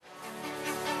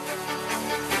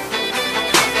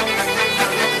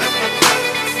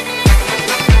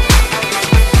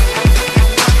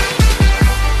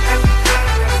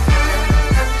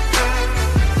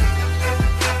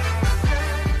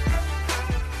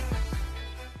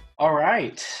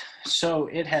right. So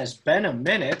it has been a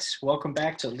minute. Welcome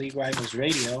back to League Rivals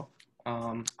Radio.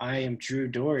 I am Drew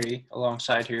Dory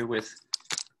alongside here with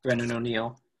Brennan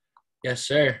O'Neill. Yes,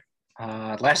 sir.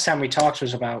 Last time we talked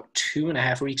was about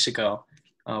 2.5 weeks ago.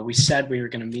 We said we were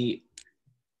going to meet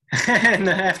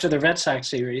after the Red Sox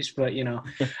series, but,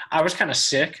 I was kind of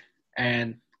sick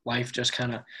and life just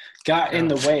kind of got in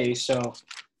the way. So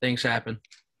things happen.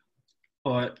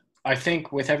 But I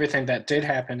think with everything that did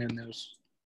happen in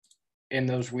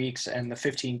those weeks and the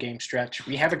 15-game stretch,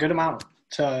 we have a good amount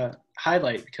to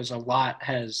highlight because a lot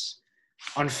has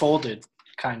unfolded,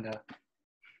 kind of.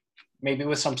 Maybe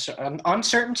with some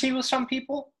uncertainty with some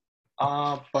people,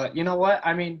 but you know what?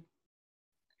 I mean,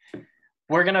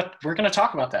 we're gonna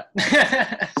talk about that.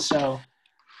 So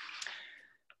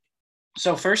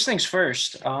first things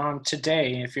first.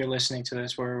 Today, if you're listening to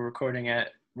this, we're recording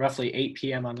at roughly 8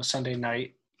 p.m. on a Sunday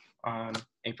night on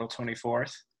April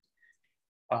 24th.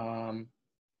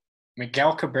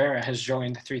 Miguel Cabrera has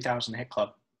joined the 3,000 hit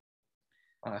club.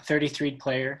 33rd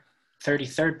player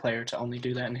to only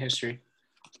do that in history.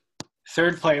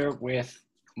 Third player with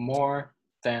more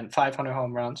than 500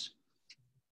 home runs.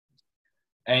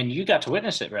 And you got to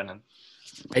witness it, Brennan.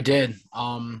 I did.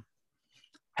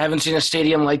 Haven't seen a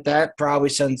stadium like that probably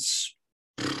since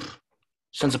a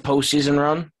postseason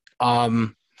run.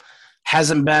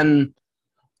 Hasn't been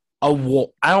I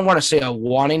don't want to say a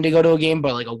wanting to go to a game,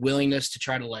 but like a willingness to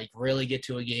try to like really get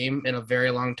to a game in a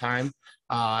very long time.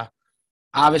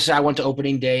 Obviously, I went to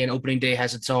opening day, and opening day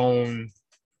has its own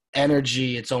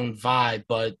energy, its own vibe,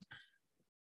 but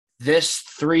this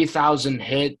 3,000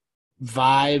 hit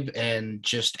vibe and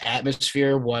just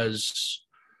atmosphere was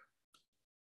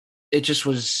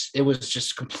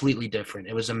just completely different.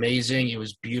 It was amazing. It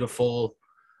was beautiful.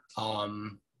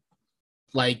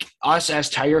 Like us as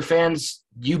Tiger fans,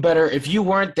 you better, if you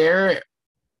weren't there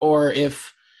or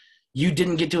if you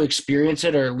didn't get to experience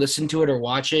it or listen to it or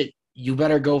watch it, you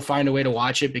better go find a way to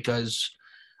watch it because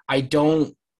I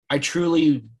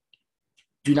truly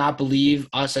do not believe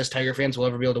us as Tiger fans will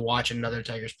ever be able to watch another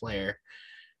Tigers player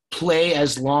play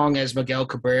as long as Miguel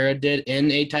Cabrera did in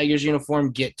a Tigers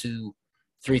uniform get to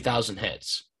 3,000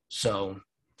 hits. So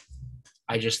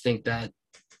I just think that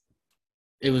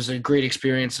it was a great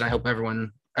experience, and I hope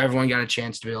everyone got a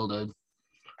chance to be able to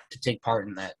take part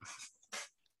in that.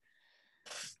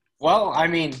 Well, I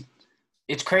mean,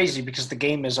 it's crazy because the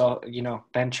game has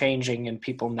been changing and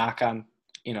people knock on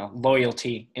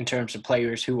loyalty in terms of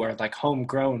players who are like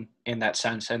homegrown in that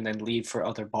sense and then leave for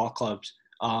other ball clubs.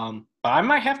 But I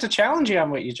might have to challenge you on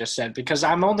what you just said because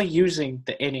I'm only using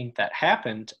the inning that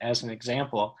happened as an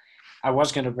example. I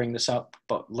was going to bring this up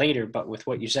later, but with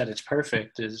what you said, it's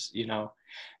perfect is,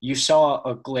 you saw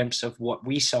a glimpse of what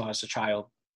we saw as a child,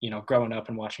 growing up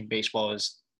and watching baseball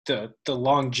is the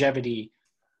longevity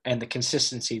and the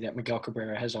consistency that Miguel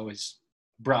Cabrera has always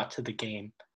brought to the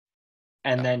game.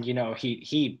 And then,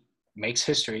 he makes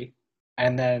history.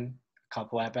 And then a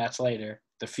couple at-bats later,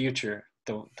 the future,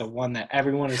 the one that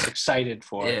everyone is excited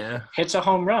for, hits a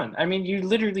home run. I mean, you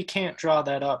literally can't draw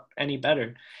that up any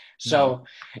better. So,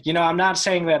 I'm not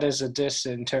saying that as a diss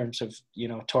in terms of,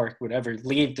 Torque would ever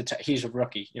leave he's a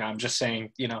rookie. I'm just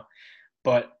saying,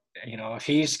 but, if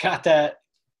he's got that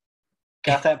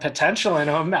potential in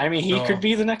him. I mean, he could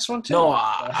be the next one too. No,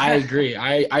 I agree.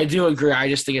 I do agree.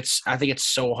 I think it's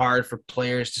so hard for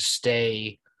players to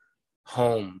stay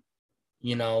home.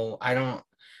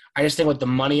 I just think with the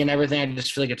money and everything, I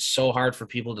just feel like it's so hard for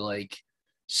people to like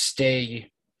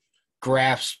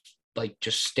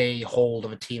just stay hold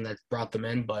of a team that brought them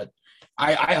in. But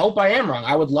I hope I am wrong.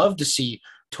 I would love to see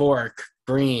Torque,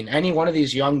 Green, any one of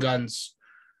these young guns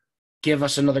give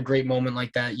us another great moment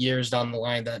like that years down the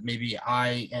line that maybe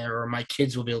I or my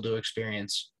kids will be able to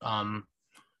experience.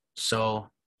 So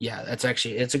yeah,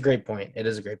 it's a great point. It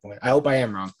is a great point. I hope I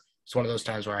am wrong. It's one of those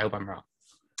times where I hope I'm wrong.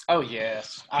 Oh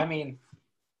yes. I mean,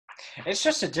 it's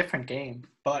just a different game,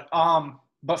 but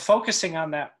focusing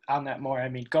on that more, I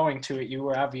mean, going to it, you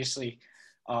were obviously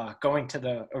going to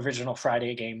the original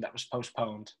Friday game that was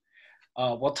postponed.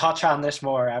 We'll touch on this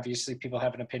more. Obviously, people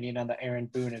have an opinion on the Aaron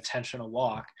Boone intentional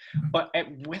walk. But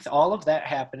with all of that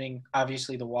happening,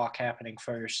 obviously the walk happening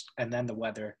first and then the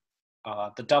weather,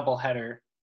 the doubleheader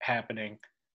happening,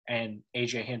 and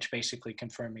A.J. Hinch basically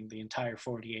confirming the entire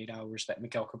 48 hours that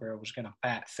Miguel Cabrera was going to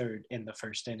bat third in the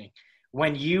first inning.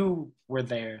 When you were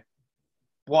there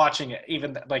watching it,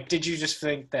 even did you just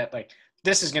think that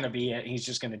this is going to be it? He's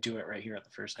just going to do it right here at the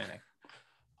first inning?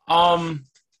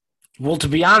 Well, to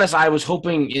be honest, I was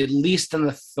hoping at least in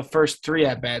the first three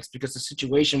at-bats because the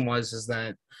situation is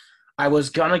that I was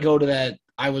going to go to that.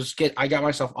 I got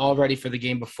myself all ready for the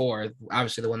game before,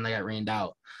 obviously the one that got rained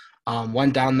out.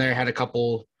 Went down there, had a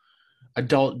couple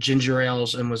adult ginger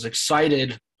ales, and was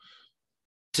excited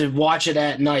to watch it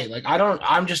at night. Like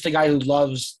I'm just a guy who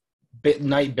loves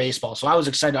night baseball, so I was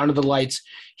excited under the lights.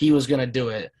 He was gonna do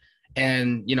it,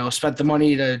 and spent the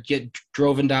money to get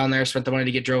driven down there, spent the money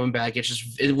to get driven back.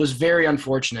 It was very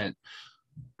unfortunate.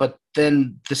 But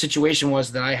then the situation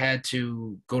was that I had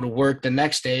to go to work the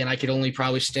next day, and I could only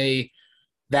probably stay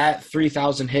that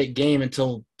 3,000 hit game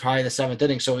until probably the seventh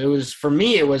inning. So it was, for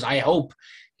me, it was, I hope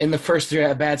in the first three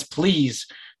at bats, please,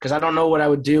 because I don't know what I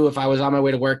would do if I was on my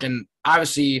way to work. And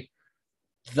obviously,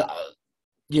 the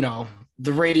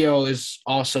the radio is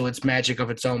also its magic of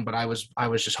its own. But I was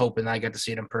just hoping that I got to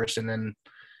see it in person. And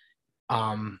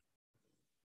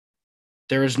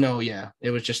there was no, it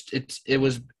was just it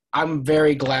was. I'm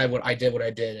very glad what I did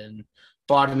and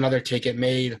bought another ticket,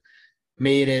 made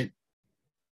it,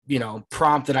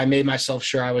 prompt that I made myself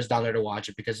sure I was down there to watch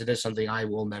it, because it is something I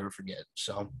will never forget.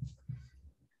 So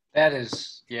that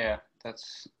is,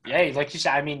 that's, like you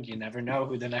said, I mean, you never know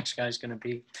who the next guy's going to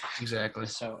be. Exactly.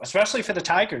 So, especially for the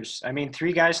Tigers. I mean,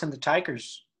 3 guys in the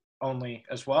Tigers only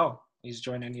as well. He's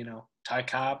joining, Ty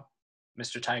Cobb,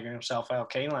 Mr. Tiger himself, Al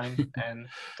Kaline, and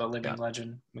the living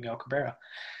legend, Miguel Cabrera.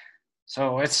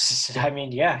 So it's, I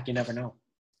mean, you never know.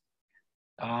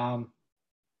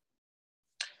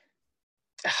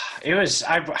 It was,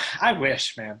 I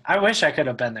wish, man. I wish I could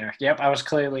have been there. Yep, I was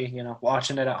clearly,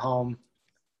 watching it at home.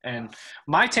 And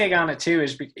my take on it, too,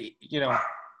 is, because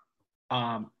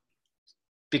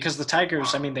the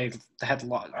Tigers, I mean, they had a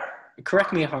lot.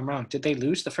 Correct me if I'm wrong. Did they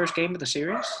lose the first game of the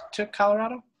series to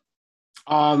Colorado?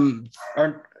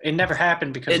 Or it never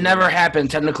happened because it never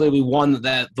happened. Technically, we won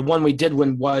that. The one we did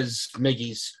win was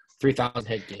Miggy's 3,000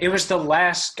 hit game. It was the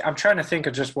last. I'm trying to think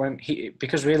of just when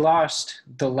because we lost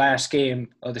the last game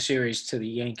of the series to the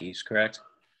Yankees. Correct?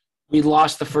 We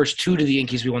lost the first 2 to the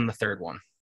Yankees. We won the third one.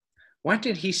 When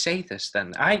did he say this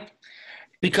then?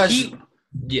 Because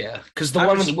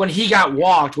when he got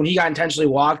walked, when he got intentionally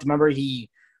walked, remember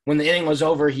when the inning was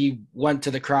over, he went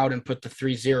to the crowd and put the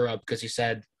 3-0 up because he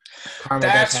said,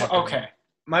 that's okay.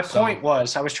 My point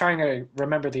was, I was trying to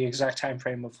remember the exact time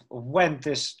frame of when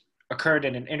this occurred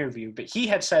in an interview, but he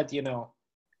had said,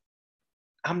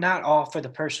 I'm not all for the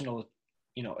personal,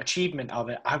 achievement of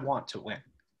it. I want to win.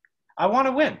 I want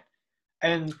to win.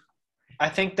 And I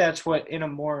think that's what, in a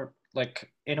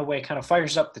way, kind of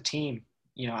fires up the team.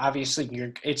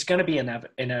 Obviously, it's going to be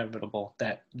inevitable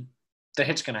that the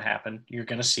hit's going to happen. You're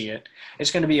going to see it.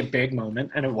 It's going to be a big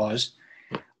moment, and it was.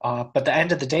 But the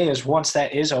end of the day is, once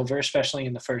that is over, especially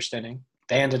in the first inning,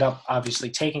 they ended up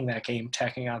obviously taking that game,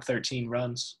 tacking on 13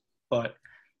 runs. But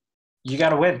you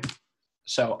got to win.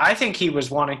 So I think he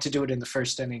was wanting to do it in the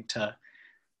first inning to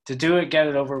do it, get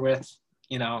it over with,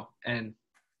 and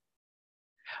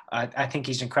I think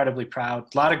he's incredibly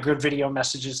proud. A lot of good video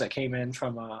messages that came in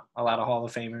from a lot of Hall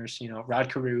of Famers,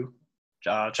 Rod Carew,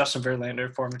 Justin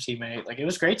Verlander, former teammate. Like, it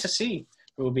was great to see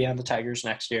who will be on the Tigers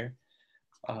next year.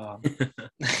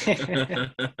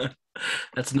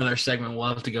 That's another segment we'll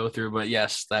have to go through, but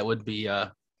yes, that would be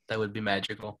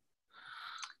magical.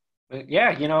 But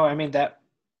I mean, that,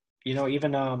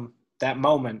 even that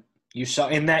moment you saw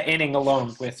in that inning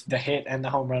alone with the hit and the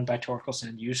home run by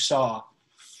Torkelson, you saw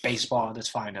baseball at its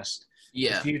finest.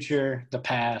 Yeah. The future, the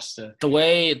past. The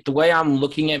way I'm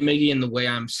looking at Miggy and the way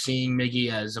I'm seeing Miggy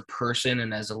as a person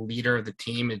and as a leader of the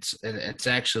team, it's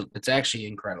actually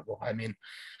incredible. I mean,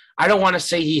 I don't want to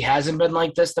say he hasn't been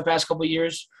like this the past couple of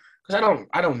years, because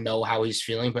I don't know how he's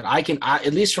feeling, but I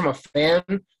at least from a fan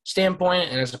standpoint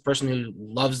and as a person who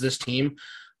loves this team,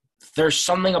 there's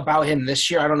something about him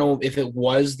this year. I don't know if it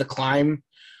was the climb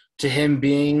to him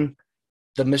being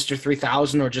the Mr.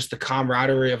 3000 or just the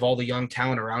camaraderie of all the young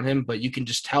talent around him, but you can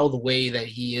just tell the way that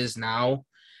he is now,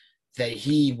 that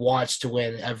he wants to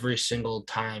win every single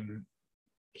time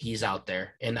he's out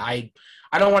there. And I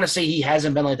don't want to say he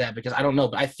hasn't been like that, because I don't know,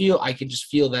 but I can just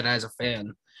feel that as a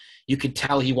fan. You could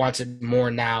tell he wants it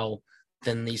more now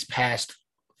than these past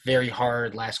very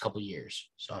hard last couple of years.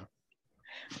 So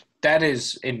that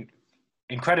is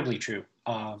incredibly true.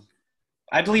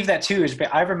 I believe that too.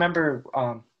 I remember,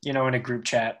 in a group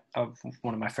chat of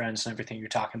one of my friends and everything, you're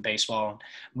talking baseball.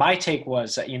 My take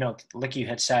was that, like you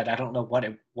had said, I don't know what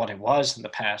it was in the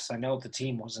past. I know the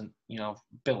team wasn't,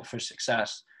 built for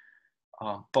success.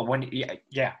 But when,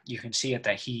 you can see it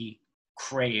that he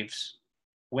craves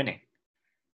winning.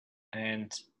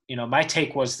 And, my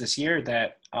take was this year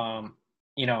that,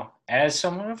 as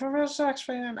someone of a Red Sox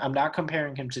fan, I'm not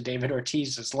comparing him to David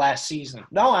Ortiz's last season.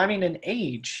 No, I mean in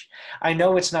age. I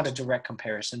know it's not a direct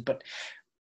comparison, but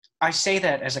I say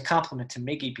that as a compliment to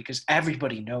Miggy because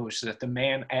everybody knows that the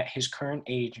man at his current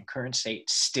age and current state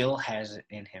still has it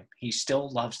in him. He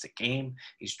still loves the game.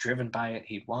 He's driven by it.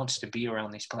 He wants to be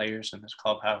around these players in this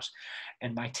clubhouse.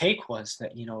 And my take was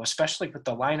that, especially with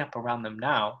the lineup around them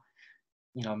now,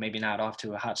 maybe not off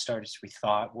to a hot start as we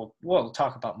thought. We'll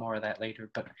talk about more of that later.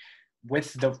 But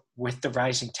with the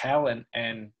rising talent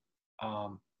and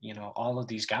all of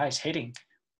these guys hitting,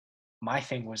 my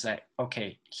thing was that,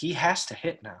 okay, he has to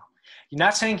hit now. You're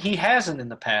not saying he hasn't in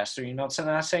the past, or not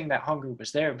saying that hunger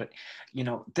was there, but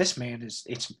this man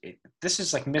this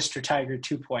is like Mr. Tiger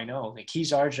 2.0. Like,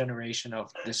 he's our generation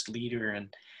of this leader,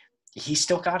 and he's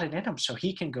still got it in him, so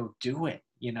he can go do it,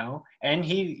 and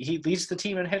he leads the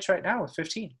team in hits right now with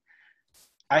 15.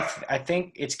 I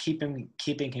think it's keeping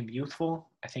him youthful.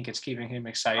 I think it's keeping him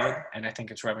excited, and I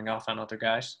think it's rubbing off on other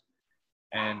guys.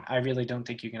 And I really don't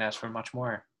think you can ask for much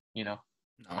more, No,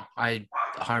 I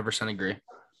 100% agree.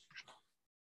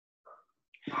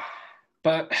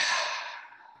 But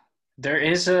there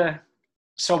is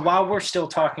so while we're still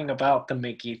talking about the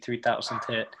Mickey 3000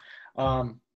 hit,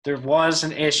 there was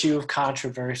an issue of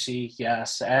controversy.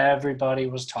 Yes, everybody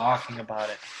was talking about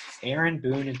it. Aaron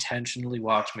Boone intentionally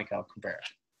walked Miguel Cabrera.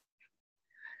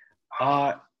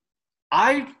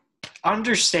 I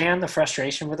understand the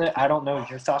frustration with it. I don't know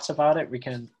your thoughts about it.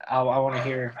 I want to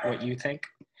hear what you think.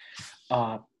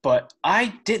 But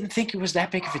I didn't think it was that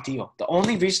big of a deal. The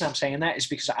only reason I'm saying that is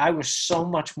because I was so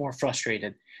much more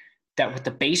frustrated that with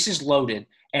the bases loaded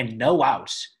and no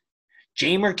outs,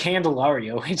 Jamer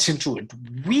Candelario hits into a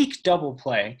weak double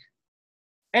play,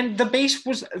 and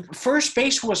first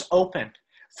base was open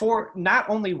for not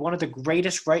only one of the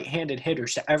greatest right-handed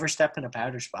hitters to ever step in a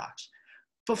batter's box,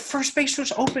 but first base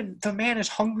was open. The man is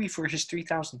hungry for his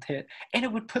 3,000th hit, and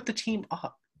it would put the team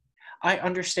up. I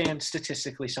understand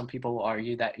statistically some people will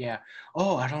argue that,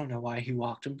 I don't know why he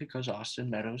walked him because Austin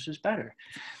Meadows is better.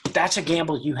 That's a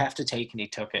gamble you have to take, and he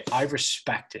took it. I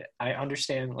respect it. I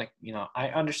understand, I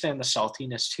understand the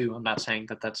saltiness too. I'm not saying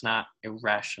that that's not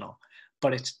irrational,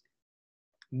 but it's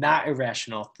not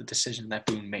irrational, the decision that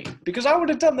Boone made, because I would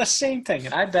have done the same thing.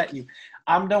 And I bet you,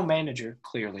 I'm no manager,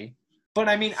 clearly. But,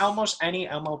 I mean, almost any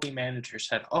MLB manager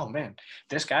said, oh, man,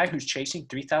 this guy who's chasing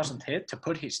 3,000th hit to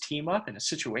put his team up in a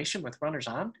situation with runners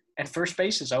on and first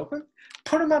base is open,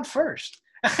 put him on first.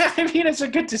 I mean, it's a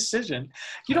good decision.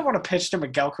 You don't want to pitch to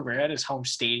Miguel Cabrera at his home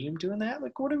stadium doing that.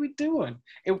 Like, what are we doing?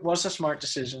 It was a smart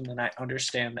decision, and I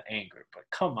understand the anger, but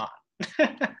come on.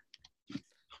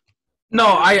 No,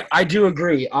 I do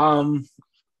agree.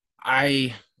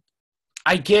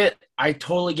 I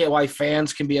totally get why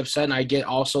fans can be upset, and I get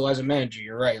also as a manager,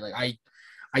 you're right. Like,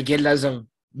 I get it as a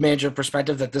manager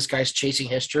perspective that this guy's chasing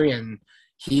history, and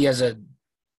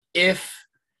if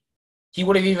he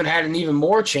would have even had an even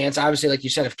more chance, obviously, like you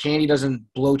said, if Candy doesn't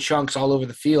blow chunks all over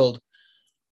the field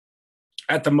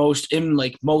at the most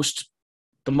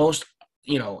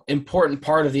important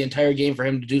part of the entire game for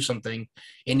him to do something,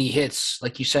 and he hits,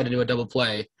 like you said, into a double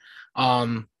play.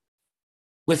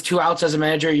 With 2 outs as a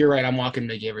manager, you're right. I'm walking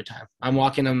Miggy every time. I'm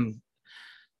walking him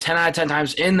 10 out of 10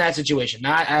 times in that situation,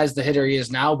 not as the hitter he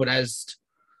is now, but as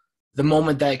the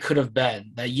moment that it could have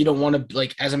been. That you don't want to,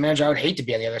 like, as a manager, I would hate to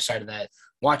be on the other side of that.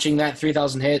 Watching that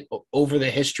 3,000 hit over the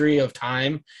history of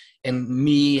time and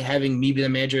having me be the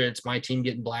manager, it's my team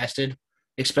getting blasted,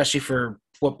 especially for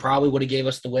what probably would have gave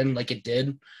us the win like it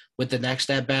did with the next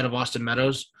at-bat of Austin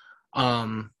Meadows.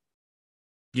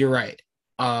 You're right.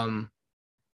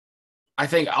 I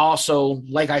think also,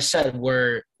 like I said,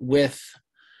 we're with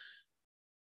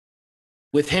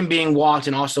him being walked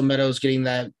and also Meadows getting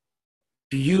that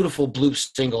beautiful bloop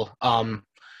single,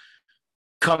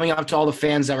 coming up to all the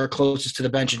fans that were closest to the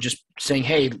bench and just saying,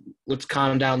 hey, let's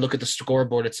calm down. Look at the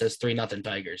scoreboard. It says 3-0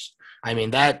 Tigers. I mean,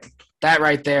 that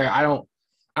right there, I don't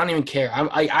even care.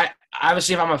 I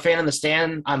obviously, if I'm a fan in the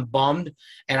stand, I'm bummed,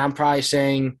 and I'm probably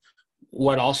saying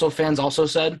what also fans also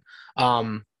said.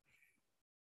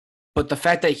 But the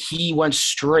fact that he went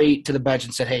straight to the bench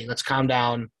and said, hey, let's calm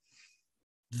down,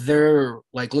 they're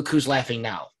like, look who's laughing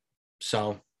now.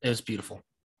 So it was beautiful.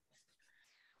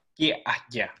 Yeah.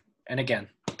 And again,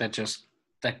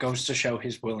 that goes to show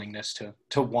his willingness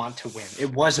to want to win.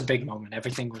 It was a big moment.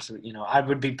 Everything was, I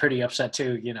would be pretty upset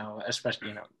too,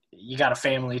 especially, you got a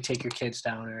family, take your kids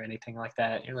down or anything like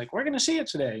that. You're like, we're going to see it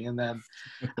today. And then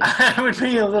I would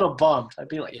be a little bummed. I'd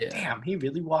be like, damn, he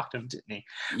really walked him, didn't he?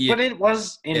 Yeah. But it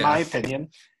was, in my opinion,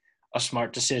 a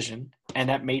smart decision. And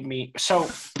that made me – so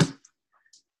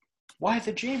why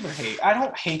the Jamer hate? I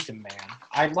don't hate the man.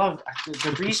 I love –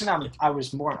 the reason I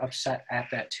was more upset at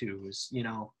that too is,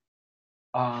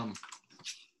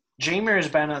 Jamer has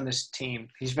been on this team.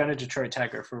 He's been a Detroit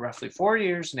Tiger for roughly 4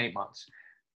 years and 8 months.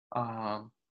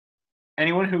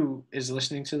 Anyone who is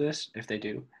listening to this, if they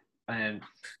do, and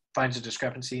finds a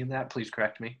discrepancy in that, please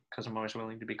correct me, because I'm always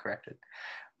willing to be corrected.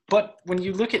 But when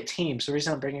you look at teams, the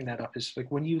reason I'm bringing that up is like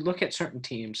when you look at certain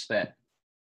teams that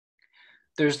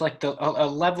there's like a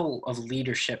level of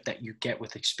leadership that you get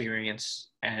with experience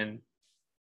and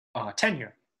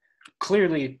tenure.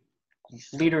 Clearly,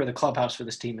 leader of the clubhouse for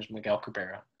this team is Miguel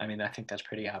Cabrera. I mean, I think that's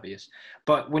pretty obvious.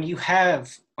 But when you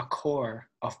have a core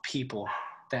of people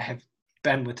that have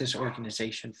been with this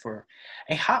organization for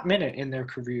a hot minute in their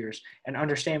careers and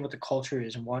understand what the culture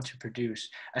is and want to produce,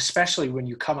 especially when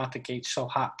you come out the gate so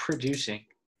hot producing,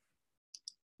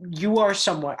 you are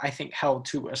somewhat, I think, held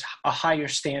to a higher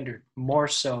standard, more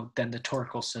so than the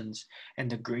Torkelsons and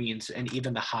the Greens and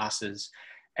even the Haas's.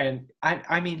 And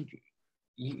I mean,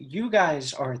 you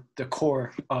guys are the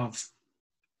core of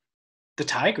the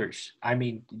Tigers. I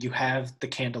mean, you have the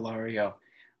Candelario,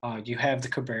 you have the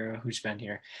Cabrera who's been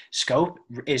here. Scope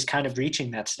is kind of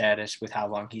reaching that status with how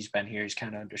long he's been here. He's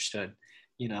kind of understood.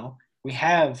 You know, we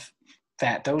have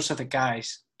that. Those are the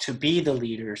guys to be the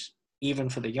leaders, even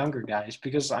for the younger guys.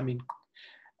 Because I mean,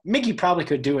 Mickey probably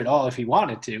could do it all if he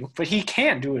wanted to, but he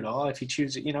can't do it all if he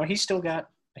chooses. You know, he's still got.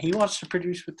 He wants to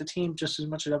produce with the team just as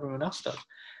much as everyone else does.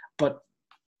 But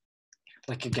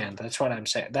like, again, that's what I'm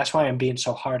saying. That's why I'm being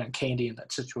so hard on Candy in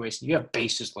that situation. You have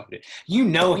bases loaded. You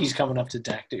know he's coming up to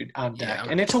deck, dude, on deck.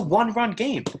 Yeah. And it's a one-run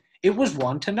game. It was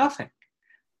 1-0.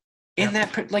 In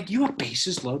that, like, you have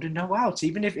bases loaded, no outs.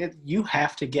 Even if you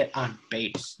have to get on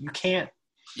base. You can't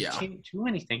do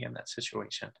anything in that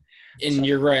situation. And So,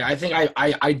 you're right. I think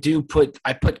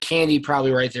I put Candy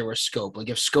probably right there with Scope. Like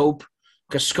if Scope,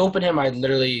 because Scope and him, I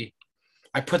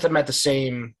put them at the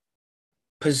same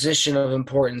position of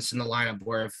importance in the lineup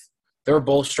where if they're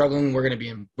both struggling, we're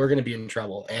gonna be in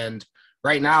trouble. And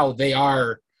right now they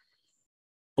are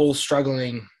both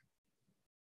struggling,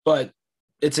 but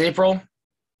it's April.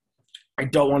 I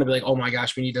don't want to be like, oh my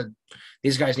gosh,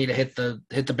 these guys need to hit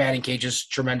the batting cages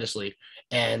tremendously.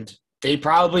 And they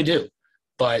probably do.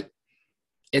 But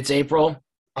it's April.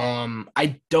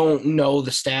 I don't know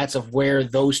the stats of where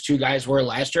those two guys were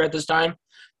last year at this time,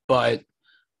 but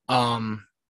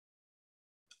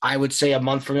I would say a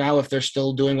month from now, if they're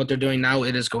still doing what they're doing now,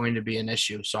 it is going to be an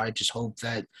issue. So I just hope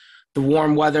that the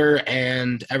warm weather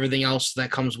and everything else that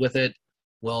comes with it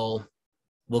will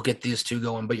get these two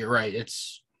going. But you're right.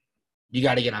 You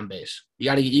got to get on base. You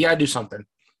got to do something,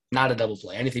 not a double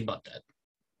play, anything but that.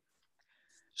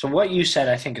 So what you said,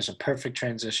 I think, is a perfect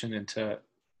transition into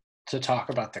to talk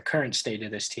about the current state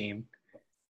of this team.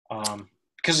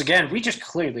 Because, again, we just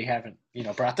clearly haven't,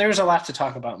 brought – there was a lot to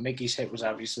talk about. Mickey's hit was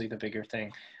obviously the bigger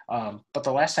thing. But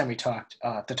the last time we talked,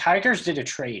 the Tigers did a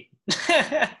trade,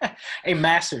 a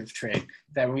massive trade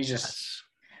that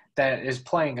that is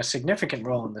playing a significant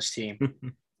role in this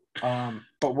team.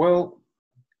 But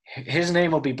his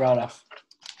name will be brought up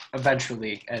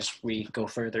eventually as we go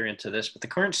further into this. But the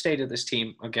current state of this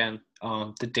team, again,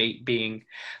 the date being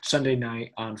Sunday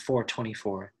night on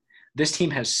 4/24. This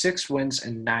team has 6 wins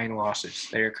and 9 losses.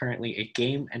 They are currently a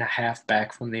game and a half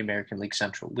back from the American League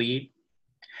Central lead.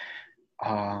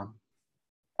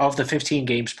 Of the 15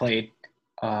 games played,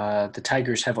 the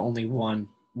Tigers have only won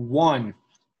one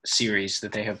series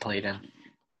that they have played in,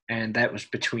 and that was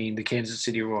between the Kansas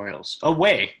City Royals.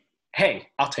 Away. Hey,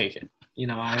 I'll take it.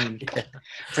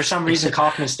 For some reason,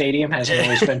 Kauffman Stadium hasn't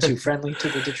always been too friendly to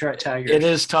the Detroit Tigers. It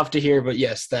is tough to hear, but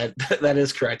yes, that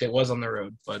is correct. It was on the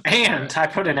road. And I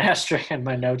put an asterisk in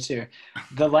my notes here.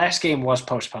 The last game was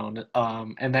postponed,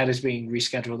 and that is being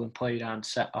rescheduled and played on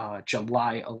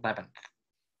July 11th.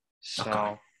 So,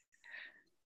 okay.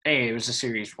 Hey, it was a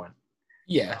series win.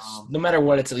 Yes. No matter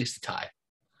what, it's at least a tie.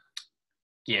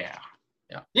 Yeah.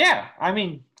 Yeah. I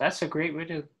mean, that's a great way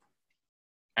to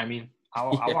 –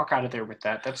 I'll walk out of there with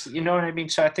that. That's, you know what I mean?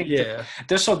 So I think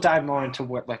this will dive more into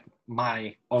what like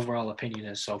my overall opinion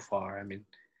is so far. I mean,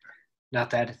 not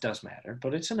that it does matter,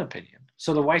 but it's an opinion.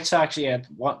 So the White Sox,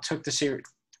 took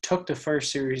the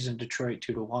first series in Detroit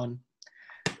 2-1,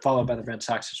 followed by the Red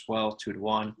Sox as well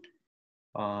 2-1,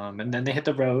 and then they hit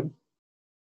the road.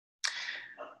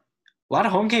 A lot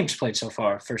of home games played so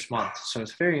far first month, so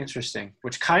it's very interesting.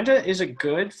 Which kind of is it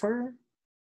good for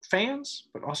fans,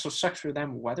 but also sucks for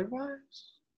them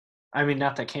weather-wise. I mean,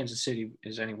 not that Kansas City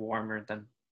is any warmer than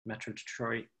Metro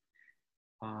Detroit.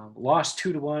 Lost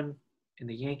 2-1 in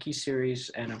the Yankee series,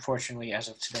 and unfortunately, as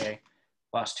of today,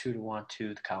 lost 2-1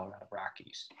 to the Colorado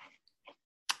Rockies.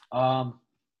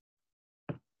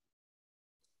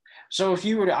 So if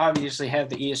you were to obviously have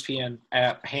the ESPN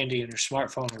app handy in your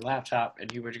smartphone or laptop,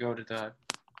 and you were to go to the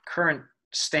current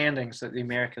standings at the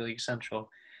American League Central,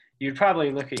 you'd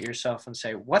probably look at yourself and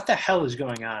say, what the hell is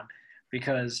going on?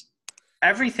 Because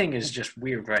everything is just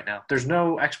weird right now. There's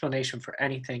no explanation for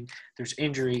anything. There's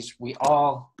injuries.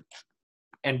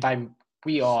 And by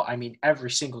we all, I mean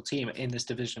every single team in this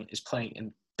division is playing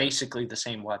in basically the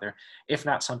same weather, if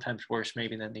not sometimes worse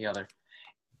maybe than the other.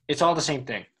 It's all the same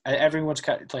thing. Everyone's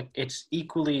got, like, it's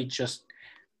equally just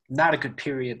not a good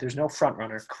period. There's no front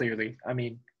runner, clearly. I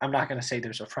mean, I'm not going to say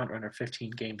there's a front runner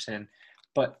 15 games in,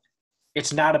 but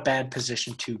it's not a bad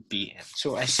position to be in.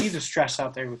 So I see the stress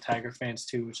out there with Tiger fans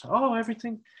too. It's,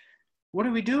 everything, what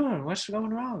are we doing? What's going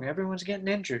wrong? Everyone's getting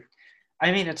injured.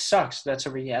 I mean, it sucks. That's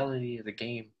a reality of the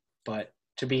game. But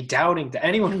to be doubting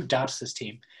anyone who doubts this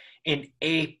team in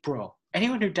April,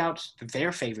 anyone who doubts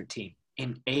their favorite team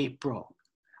in April,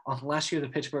 unless you're the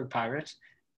Pittsburgh Pirates,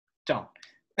 don't.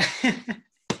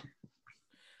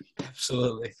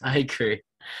 Absolutely, I agree.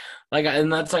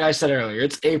 And that's like I said earlier.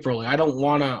 It's April. I don't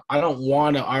want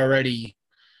to already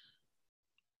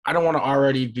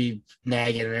be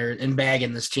nagging and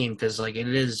bagging this team because it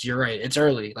is. You're right. It's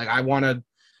early. I want to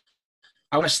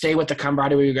stay with the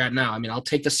camaraderie we got now. I mean, I'll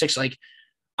take the 6.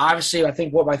 Obviously, I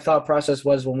think what my thought process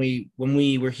was when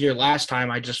we were here last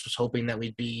time, I just was hoping that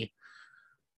we'd be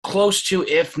close to,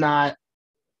 if not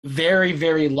very,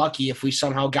 very lucky, if we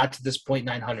somehow got to this point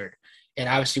 900. And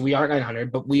obviously, we aren't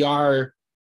 900, but we're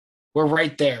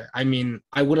right there. I mean,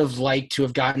 I would have liked to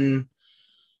have gotten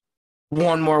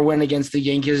one more win against the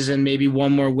Yankees and maybe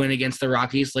one more win against the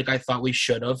Rockies, like I thought we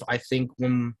should have. I think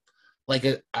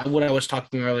what I was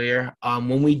talking earlier,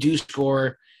 when we do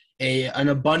score an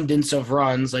abundance of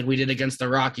runs like we did against the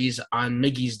Rockies on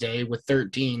Miggy's day with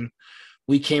 13,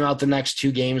 we came out the next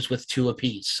 2 games with 2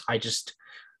 apiece.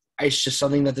 It's just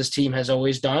something that this team has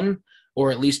always done,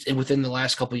 or at least within the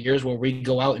last couple of years, where we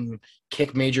go out and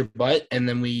kick major butt and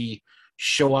then we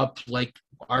show up like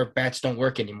our bats don't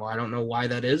work anymore. I don't know why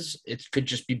that is. It could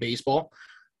just be baseball.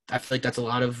 I feel like that's a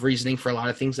lot of reasoning for a lot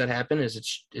of things that happen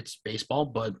is it's baseball,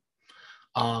 but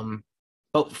 6-9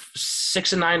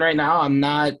 right now, I'm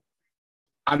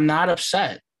not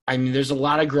upset. I mean, there's a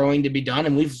lot of growing to be done,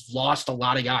 and we've lost a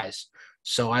lot of guys.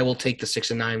 So I will take the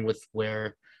 6-9 with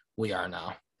where we are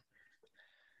now.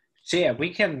 So yeah,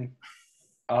 we can.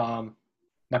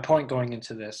 My point going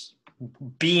into this,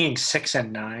 being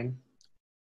 6-9.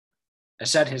 I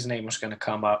said his name was going to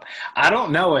come up. I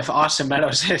don't know if Austin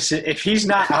Meadows is. If he's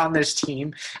not on this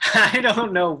team, I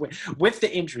don't know. With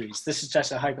the injuries, this is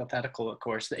just a hypothetical, of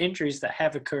course. The injuries that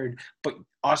have occurred, but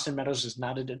Austin Meadows is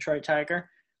not a Detroit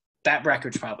Tiger, that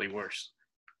record's probably worse.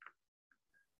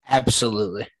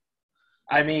 Absolutely.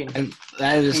 I mean, and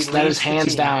that is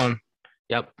hands down.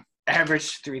 Yep.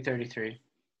 Average 333.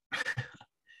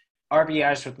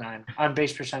 RBIs with 9.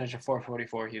 On-base percentage of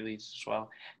 444, he leads as well.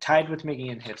 Tied with Miggy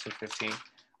in hits at 15.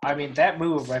 I mean, that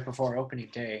move right before opening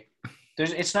day,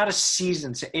 it's not a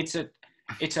season. It's a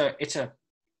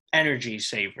energy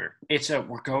saver.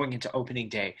 We're going into opening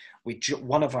day.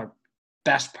 One of our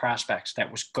best prospects that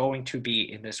was going to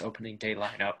be in this opening day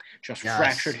lineup just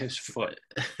fractured his foot.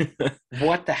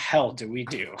 What the hell do we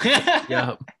do?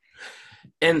 Yeah.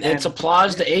 And it's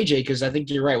applause to AJ, because I think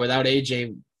you're right. Without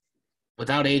AJ,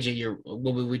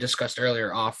 what we discussed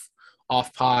earlier off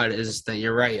pod is that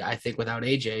you're right. I think without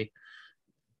AJ,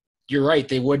 you're right.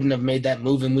 They wouldn't have made that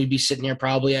move, and we'd be sitting here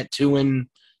probably at 2-10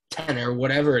 or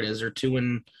whatever it is, or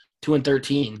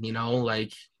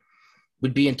 2-13.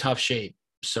 We'd be in tough shape.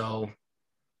 So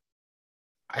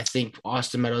I think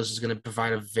Austin Meadows is going to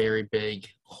provide a very big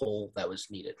hole that was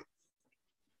needed.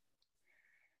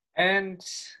 And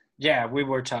yeah, we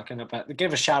were talking about –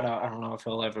 give a shout-out. I don't know if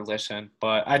he'll ever listen,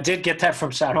 but I did get that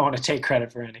from – so I don't want to take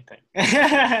credit for anything.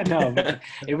 No, but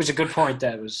it was a good point.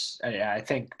 That was – I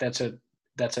think that's a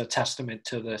testament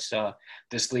to this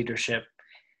leadership.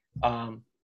 And,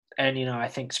 I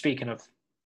think speaking of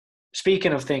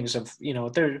things of,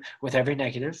 there with every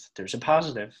negative, there's a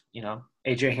positive.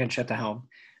 AJ Hinch at the helm.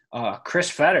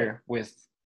 Chris Fetter with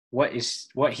what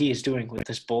he is doing with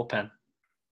this bullpen.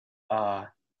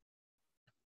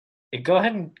 Go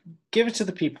ahead and give it to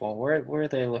the people. Where are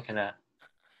they looking at?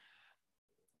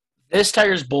 This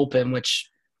Tigers bullpen, which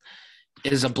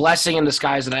is a blessing in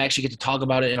disguise, that I actually get to talk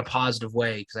about it in a positive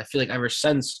way, because I feel like ever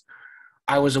since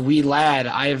I was a wee lad,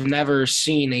 I have never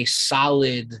seen a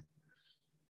solid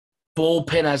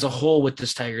bullpen as a whole with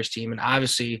this Tigers team. And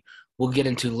obviously we'll get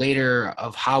into later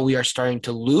of how we are starting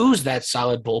to lose that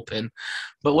solid bullpen.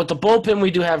 But with the bullpen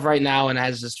we do have right now, and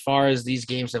as far as these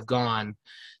games have gone,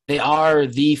 they are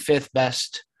the 5th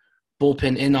best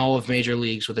bullpen in all of major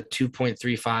leagues with a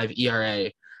 2.35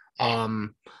 ERA.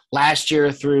 Last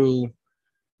year through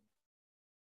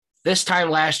This time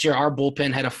last year, our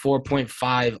bullpen had a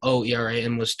 4.50 ERA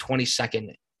and was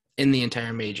 22nd in the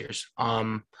entire majors.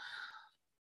 A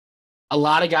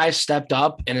lot of guys stepped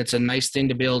up, and it's a nice thing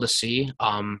to be able to see.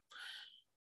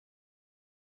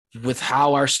 With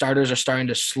how our starters are starting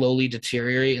to slowly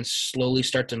deteriorate and slowly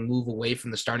start to move away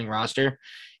from the starting roster,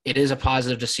 it is a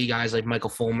positive to see guys like Michael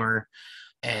Fulmer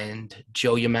and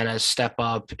Joe Jimenez step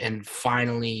up and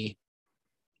finally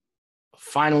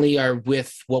are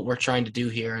with what we're trying to do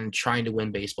here and trying to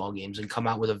win baseball games and come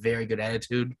out with a very good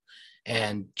attitude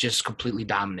and just completely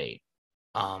dominate.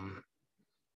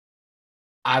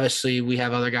 Obviously, we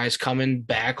have other guys coming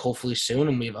back hopefully soon,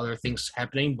 and we have other things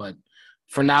happening, but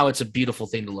for now, it's a beautiful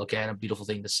thing to look at, a beautiful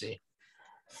thing to see.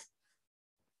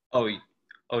 Oh,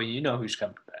 you know who's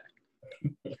coming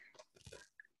back.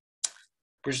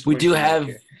 We do have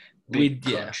Big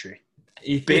Country.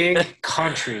 Big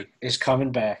Country is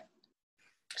coming back.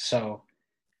 So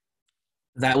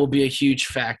that will be a huge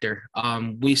factor.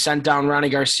 We sent down Ronnie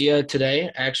Garcia today,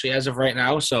 actually, as of right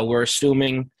now. So we're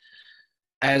assuming,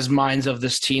 as minds of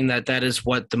this team, that is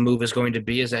what the move is going to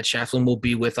be, is that Shefflin will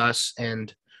be with us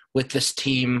and with this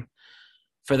team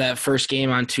for that first game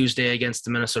on Tuesday against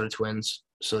the Minnesota Twins.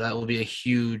 So that will be a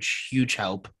huge, huge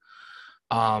help.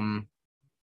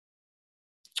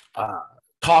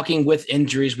 Talking with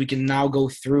injuries, we can now go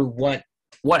through what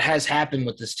has happened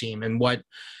with this team and what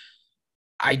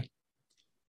I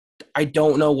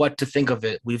don't know what to think of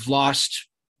it. We've lost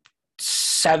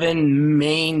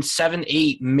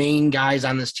 8 main guys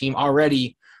on this team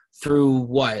already through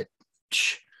what?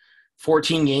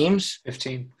 14 games?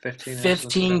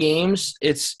 15 games.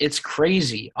 It's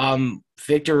crazy.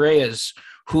 Victor Reyes,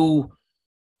 who,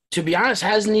 to be honest,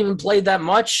 hasn't even played that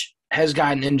much, has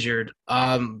gotten injured.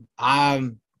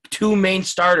 2 main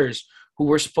starters who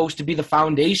were supposed to be the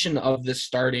foundation of this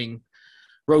starting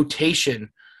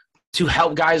rotation to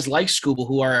help guys like Skubal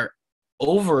who are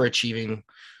overachieving.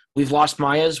 We've lost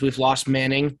Myers. We've lost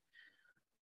Manning.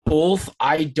 Both,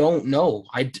 I don't know.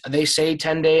 They say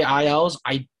 10-day ILs.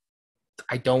 I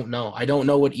don't know. I don't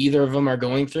know what either of them are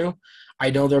going through.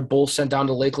 I know they're both sent down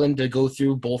to Lakeland to go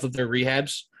through both of their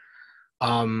rehabs.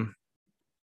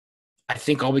 I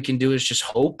think all we can do is just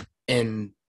hope,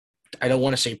 and I don't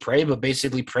want to say pray, but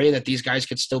basically pray that these guys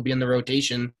could still be in the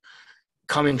rotation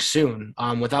coming soon.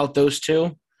 Without those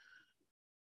two,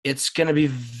 it's going to be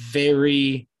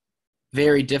very,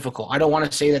 very difficult. I don't want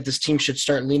to say that this team should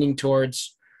start leaning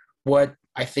towards what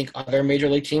I think other major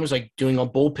league teams, like doing a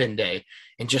bullpen day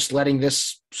and just letting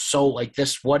this,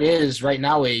 what is right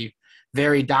now a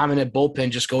very dominant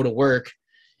bullpen, just go to work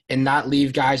and not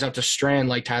leave guys out to strand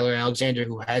like Tyler Alexander,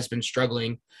 who has been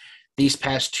struggling these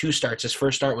past 2 starts. His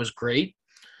first start was great.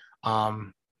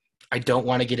 I don't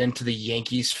want to get into the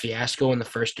Yankees fiasco in the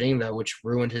first inning, which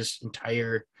ruined his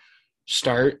entire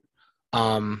start.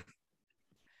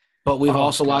 But we've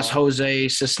also lost Jose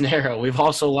Cisnero. We've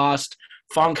also lost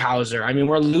Funkhauser. I mean,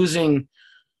 we're losing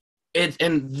it,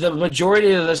 and the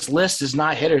majority of this list is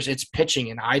not hitters, it's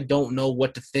pitching, and I don't know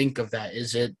what to think of that.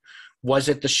 Was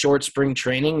it the short spring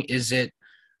training? Is it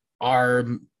our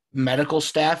medical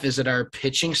staff? Is it our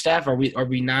pitching staff? Are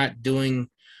we not doing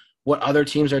what other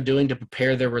teams are doing to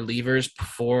prepare their relievers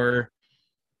before,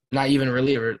 not even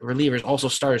relievers, also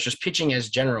starters, just pitching as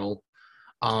general?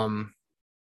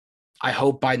 I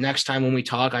hope by next time when we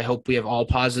talk, I hope we have all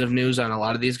positive news on a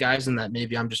lot of these guys and that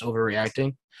maybe I'm just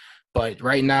overreacting. But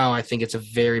right now, I think it's a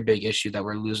very big issue that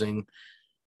we're losing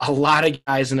a lot of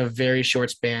guys in a very short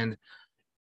span,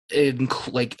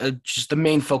 just the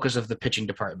main focus of the pitching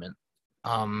department.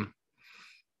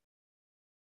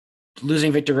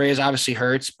 Losing Victor Reyes obviously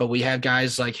hurts, but we have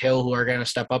guys like Hill who are going to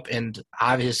step up. And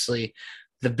obviously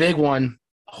the big one,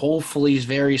 hopefully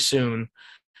very soon,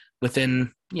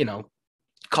 within,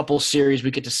 couple series,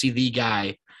 we get to see the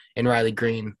guy in Riley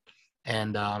Green.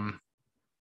 And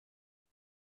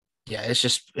it's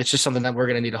just something that we're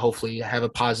going to need to hopefully have a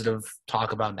positive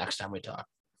talk about next time we talk.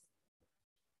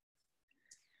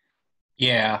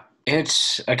 Yeah,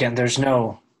 it's, again, there's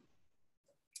not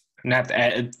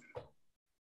that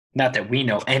we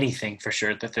know anything for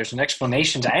sure, that there's an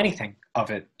explanation to anything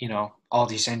of it, all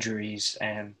these injuries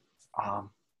and,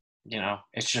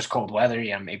 it's just cold weather.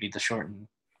 Yeah, maybe the shortened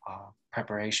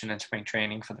preparation and spring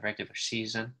training for the regular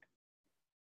season.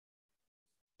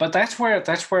 But that's where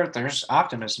there's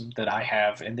optimism that I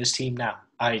have in this team now.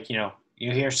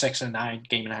 You hear 6-9,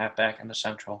 game and a half back in the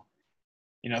Central.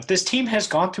 This team has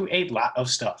gone through a lot of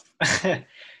stuff,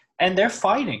 and they're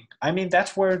fighting. I mean,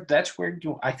 that's where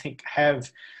you, I think,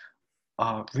 have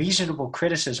reasonable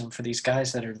criticism for these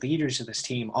guys that are leaders of this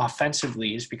team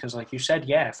offensively is because, like you said,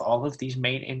 yeah, if all of these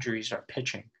main injuries are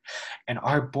pitching and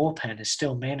our bullpen is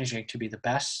still managing to be the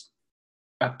best,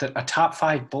 a top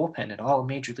 5 bullpen in all of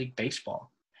Major League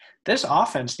Baseball, this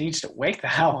offense needs to wake the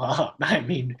hell up. I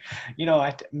mean,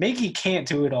 Miggy can't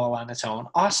do it all on its own.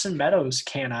 Austin Meadows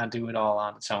cannot do it all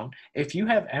on its own. If you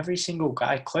have every single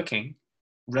guy clicking,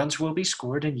 runs will be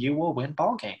scored and you will win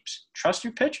ball games. Trust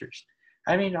your pitchers.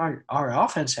 I mean, our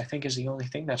offense, I think, is the only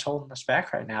thing that's holding us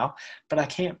back right now. But I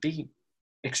can't be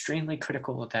extremely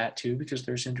critical of that, too, because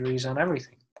there's injuries on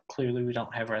everything. Clearly, we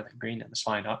don't have Riley Green in this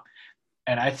lineup.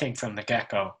 And I think from the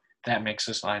get-go, that makes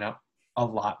this lineup a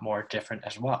lot more different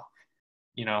as well.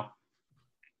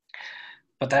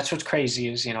 But that's what's crazy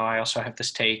is, I also have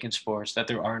this take in sports that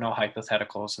there are no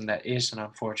hypotheticals, and that is an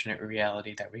unfortunate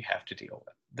reality that we have to deal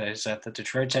with. That is that the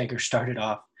Detroit Tigers started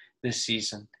off this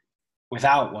season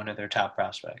without one of their top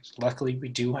prospects. Luckily, we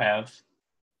do have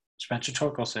Spencer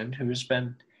Torkelson, who has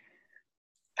been,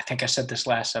 I think I said this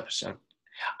last episode,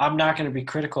 I'm not going to be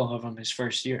critical of him his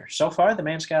first year. So far, the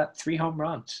man's got 3 home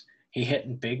runs. He hit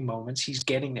in big moments. He's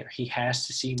getting there. He has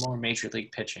to see more Major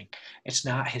League pitching. It's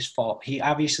not his fault. He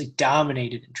obviously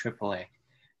dominated in AAA.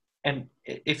 And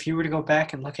if you were to go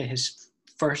back and look at his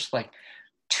first,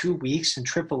 2 weeks in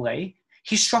AAA,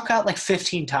 he struck out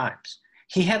 15 times.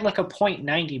 He had a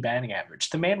 .90 batting average.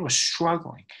 The man was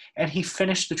struggling, and he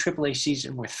finished the AAA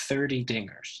season with 30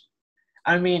 dingers.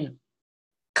 I mean,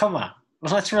 come on.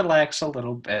 Let's relax a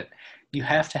little bit. You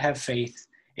have to have faith.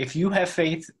 If you have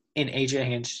faith in AJ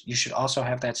Hinch, you should also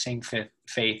have that same faith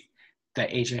that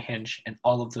AJ Hinch and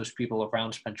all of those people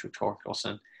around Spencer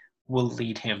Torkelson will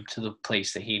lead him to the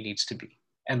place that he needs to be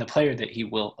and the player that he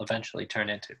will eventually turn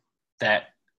into. That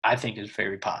I think is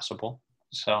very possible.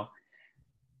 So,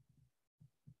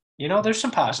 there's some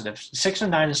positives.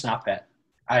 6-9 is not bad.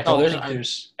 I don't think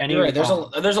there's any. Right. There's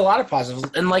a lot of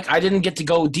positives, and I didn't get to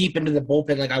go deep into the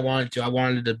bullpen like I wanted to. I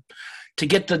wanted to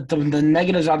get the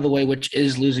negatives out of the way, which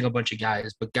is losing a bunch of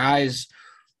guys. But guys,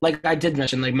 like I did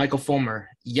mention, like Michael Fulmer,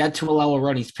 yet to allow a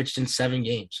run. He's pitched in 7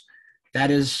 games.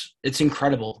 It's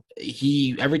incredible.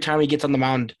 Every time he gets on the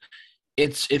mound,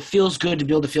 it feels good to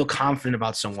be able to feel confident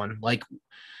about someone.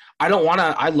 I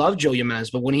love Joe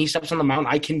Jimenez, but when he steps on the mound,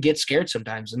 I can get scared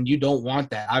sometimes, and you don't want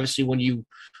that. Obviously, when you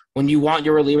want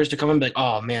your relievers to come in, be like,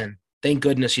 oh man, thank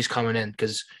goodness he's coming in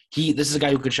because this is a guy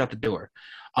who can shut the door.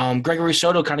 Gregory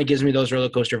Soto kind of gives me those roller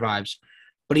coaster vibes,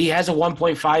 but he has a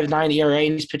 1.59 ERA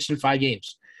and he's pitched in 5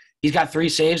 games. He's got 3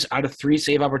 saves out of 3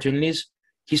 save opportunities.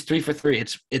 He's 3 for 3.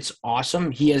 It's awesome.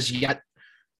 He has yet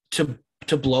to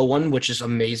blow one, which is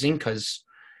amazing because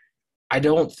I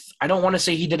don't want to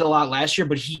say he did a lot last year,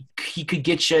 but he could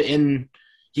get you in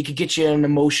an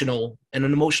emotional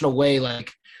way.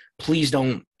 Like, please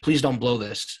don't blow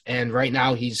this. And right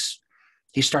now he's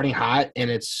starting hot and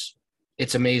it's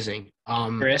amazing.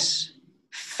 Chris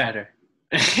Fetter.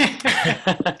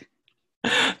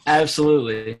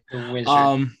 Absolutely. The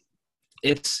wizard.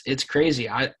 It's crazy.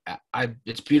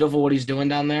 It's beautiful what he's doing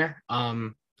down there.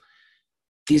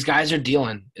 These guys are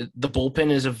dealing. The bullpen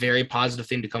is a very positive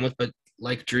thing to come with, but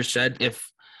like Drew said,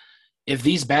 if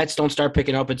these bats don't start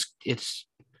picking up,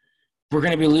 we're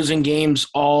going to be losing games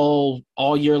all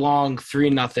year long,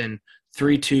 3-0,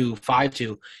 3-2,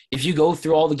 5-2. If you go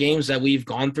through all the games that we've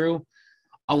gone through,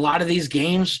 a lot of these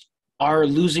games are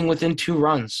losing within 2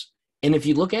 runs. And if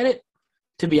you look at it,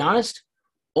 to be honest,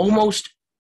 almost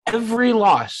every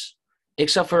loss,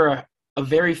 except for a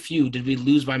very few, did we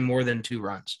lose by more than 2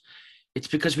 runs. It's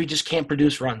because we just can't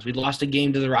produce runs. We lost a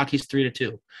game to the Rockies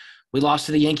 3-2. We lost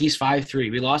to the Yankees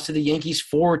 5-3. We lost to the Yankees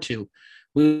 4-2.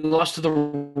 We lost to the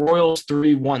Royals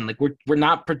 3-1. We're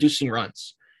not producing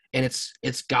runs. And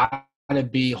it's got to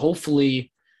be,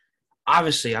 hopefully,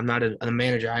 obviously I'm not a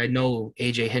manager. I know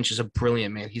AJ Hinch is a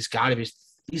brilliant man. He's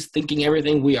thinking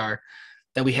everything we are,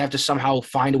 that we have to somehow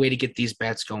find a way to get these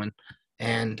bats going.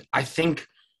 And I think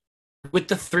with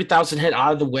the 3,000 hit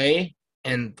out of the way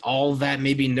and all that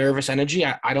maybe nervous energy,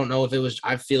 I don't know if it was –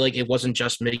 I feel like it wasn't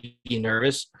just me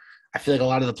nervous. I feel like a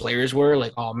lot of the players were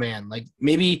like, oh, man.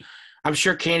 Maybe – I'm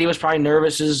sure Candy was probably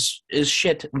nervous as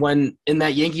shit when in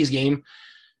that Yankees game,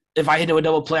 if I hit into a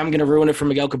double play, I'm going to ruin it for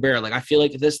Miguel Cabrera. I feel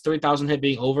like this 3,000 hit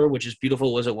being over, which is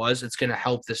beautiful as it was, it's going to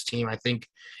help this team. I think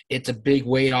it's a big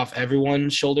weight off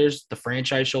everyone's shoulders, the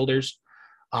franchise shoulders.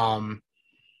 I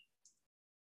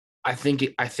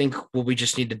think what we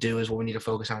just need to do is what we need to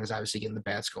focus on is obviously getting the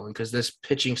bats going because this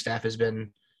pitching staff it's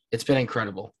been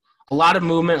incredible. A lot of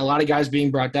movement, a lot of guys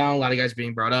being brought down, a lot of guys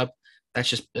being brought up.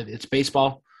 It's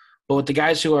baseball. But with the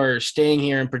guys who are staying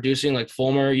here and producing like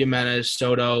Fulmer, Jimenez,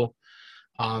 Soto,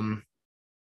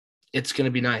 it's going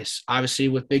to be nice. Obviously,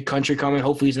 with Big Country coming,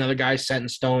 hopefully he's another guy set in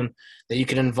stone that you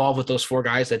can involve with those 4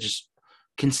 guys that just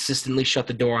consistently shut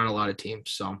the door on a lot of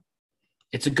teams. So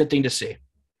it's a good thing to see.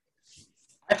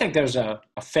 I think there's a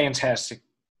fantastic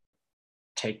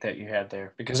take that you had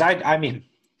there because I mean,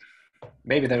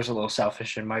 maybe there's a little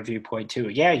selfish in my viewpoint too.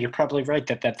 Yeah, you're probably right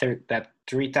that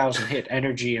 3,000 hit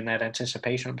energy and that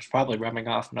anticipation was probably rubbing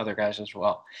off on other guys as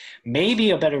well.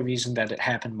 Maybe a better reason that it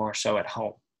happened more so at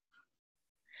home.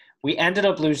 We ended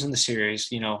up losing the series.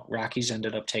 Rockies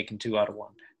ended up taking 2 out of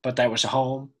 1. But that was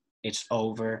home. It's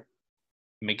over.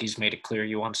 Mickey's made it clear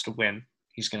he wants to win.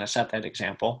 He's going to set that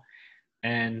example.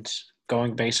 And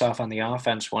going base off on the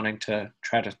offense, wanting to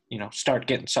try to, start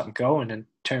getting something going in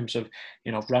terms of,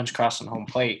 runs crossing home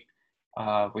plate.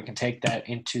 We can take that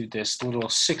into this little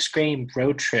 6-game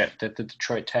road trip that the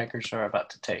Detroit Tigers are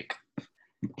about to take.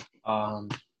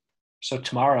 So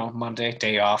tomorrow, Monday,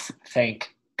 day off.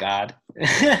 Thank God.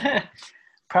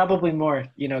 Probably more.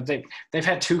 They've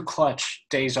had 2 clutch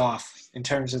days off in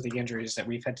terms of the injuries that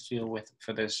we've had to deal with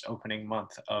for this opening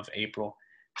month of April.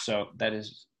 So that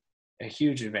is a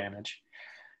huge advantage.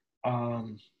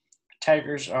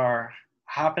 Tigers are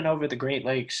hopping over the Great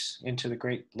Lakes into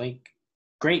the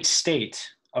great state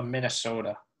of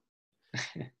Minnesota.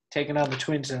 Taking on the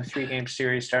Twins in a 3-game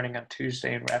series starting on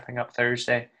Tuesday and wrapping up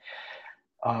Thursday.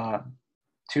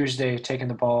 Tuesday, taking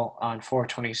the ball on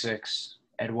 426,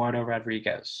 Eduardo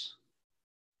Rodriguez.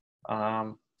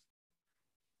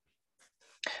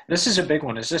 This is a big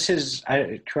one. Is this his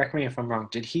 – correct me if I'm wrong.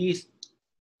 Did he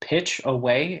pitch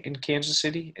away in Kansas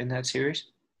City in that series?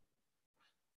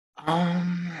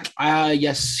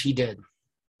 Yes, he did.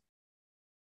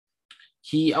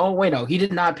 He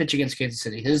did not pitch against Kansas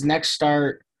City. His next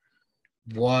start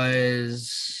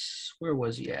was – where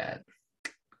was he at?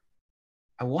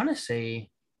 I want to say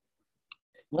 –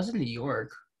 it wasn't New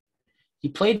York. He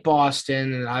played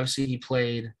Boston, and obviously he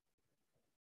played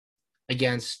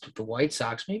against the White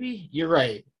Sox. Maybe? You're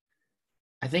right.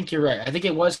 I think you're right. I think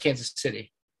it was Kansas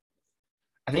City.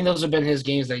 I think those have been his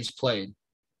games that he's played.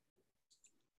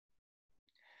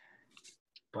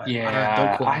 But yeah,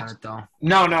 don't quote me on it, though.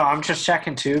 No, I'm just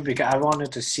checking, too, because I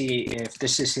wanted to see if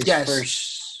this is his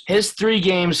first – his 3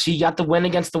 games, he got the win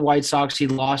against the White Sox. He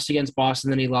lost against Boston,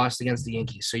 then he lost against the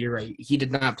Yankees. So you're right. He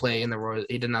did not play in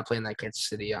He did not play in that Kansas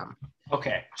City.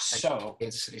 Okay, so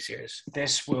Kansas City series.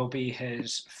 This will be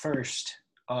his first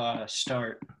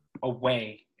start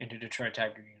away into Detroit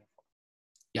Tiger uniform.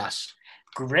 Yes.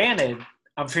 Granted,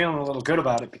 I'm feeling a little good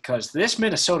about it because this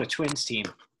Minnesota Twins team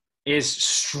is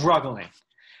struggling.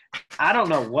 I don't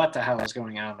know what the hell is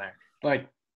going on there. Like,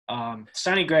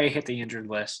 Sonny Gray hit the injured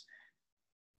list.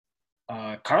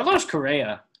 Carlos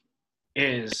Correa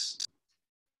is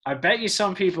 – I bet you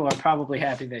some people are probably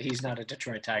happy that he's not a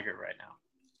Detroit Tiger right now.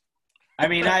 I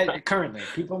mean, currently.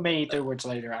 People may eat their words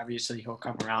later. Obviously, he'll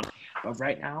come around. But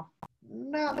right now,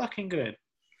 not looking good.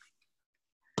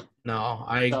 No,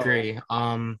 I agree.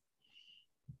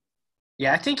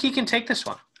 Yeah, I think he can take this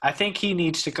one. I think he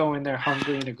needs to go in there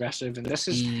hungry and aggressive. And this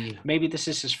is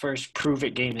his first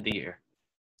prove-it game of the year.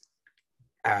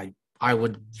 I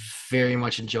would very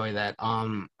much enjoy that.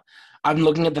 I'm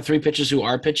looking at the 3 pitchers who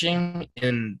are pitching,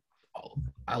 and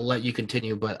I'll let you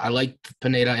continue. But I like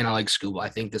Pineda and I like Scuba. I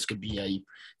think this could be a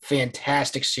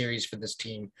fantastic series for this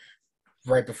team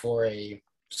right before a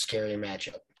scary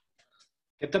matchup.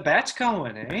 Get the bats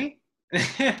going, eh?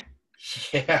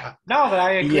 Yeah. No, but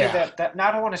I agree that now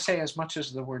I don't want to say as much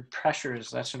as the word pressure is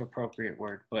that's an appropriate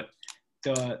word, but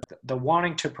the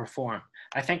wanting to perform.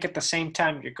 I think at the same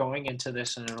time you're going into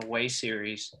this in an away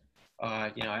series,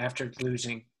 after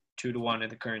losing 2-1 in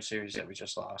the current series that we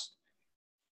just lost.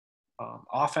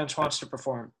 Offense wants to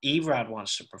perform. Erod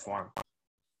wants to perform.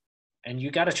 And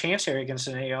you got a chance here against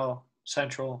an AL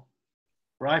Central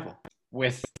rival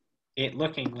with it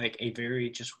looking like a very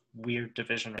just weird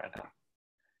division right now.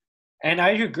 And I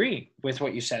agree with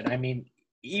what you said. I mean,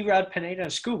 Erod, Pineda,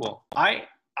 and Skubal.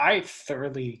 I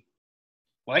thoroughly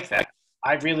like that.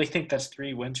 I really think that's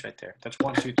 3 wins right there. That's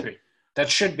 1, 2, 3. That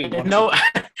should be 1. No,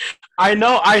 I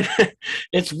know.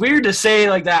 It's weird to say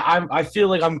like that. I feel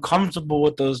like I'm comfortable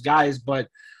with those guys, but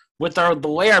with the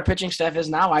way our pitching staff is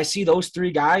now, I see those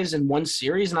 3 guys in one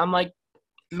series, and I'm like,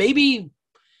 maybe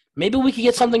we could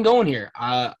get something going here.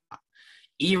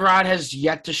 Erod has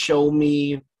yet to show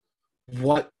me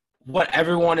what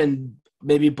everyone in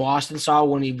maybe Boston saw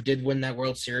when he did win that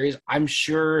World Series. I'm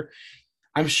sure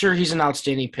he's an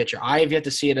outstanding pitcher. I have yet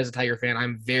to see it as a Tiger fan.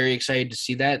 I'm very excited to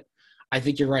see that. I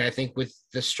think you're right. I think with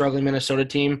the struggling Minnesota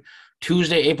team,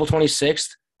 Tuesday, April 26th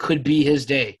could be his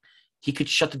day. He could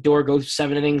shut the door, go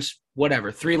 7 innings,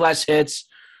 whatever. 3 less hits,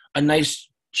 a nice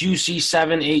juicy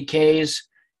 7, 8 Ks,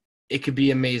 it could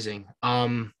be amazing.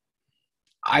 I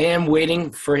am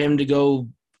waiting for him to go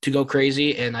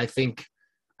crazy, and I think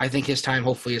his time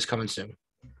hopefully is coming soon.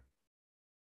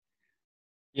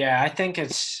 Yeah, I think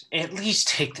it's at least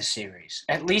take the series.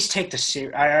 At least take the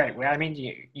series. All right. Well, I mean,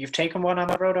 you've taken one on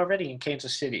the road already in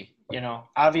Kansas City.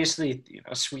 Obviously,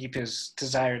 a sweep is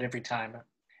desired every time.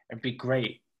 It'd be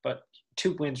great, but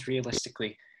 2 wins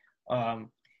realistically.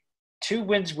 Um, 2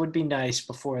 wins would be nice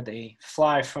before they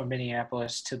fly from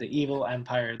Minneapolis to the evil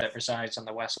empire that resides on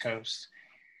the West Coast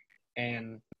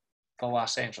and the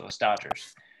Los Angeles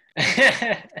Dodgers.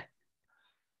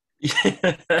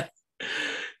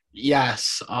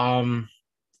 Yes.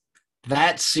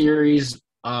 That series,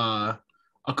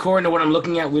 according to what I'm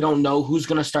looking at, we don't know who's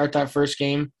going to start that first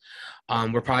game.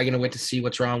 We're probably going to wait to see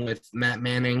what's wrong with Matt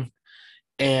Manning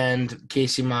and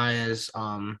Casey Myers.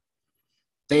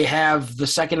 They have the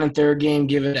second and third game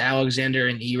given to Alexander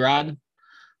and Erod.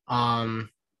 Um,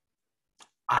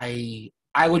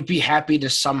 I would be happy to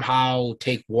somehow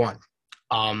take one.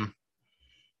 Um,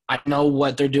 I know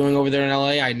what they're doing over there in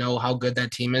LA. I know how good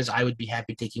that team is. I would be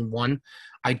happy taking one.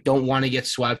 I don't want to get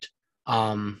swept.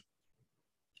 Um,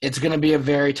 it's going to be a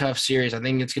very tough series. I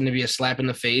think it's going to be a slap in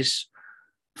the face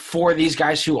for these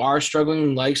guys who are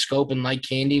struggling, like Scope and like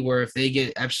Candy, where if they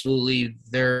get absolutely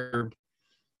their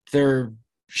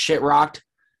shit rocked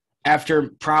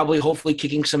after probably hopefully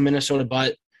kicking some Minnesota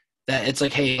butt, that it's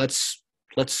like, hey, let's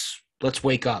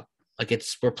wake up. Like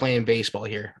we're playing baseball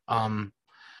here.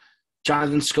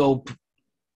 Jonathan Scope,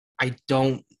 I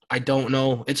don't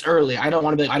know. It's early. I don't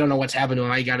want to be. I don't know what's happened to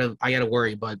him. I gotta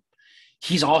worry. But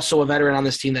he's also a veteran on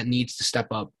this team that needs to step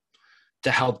up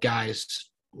to help guys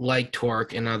like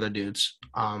Torque and other dudes.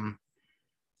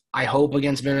 I hope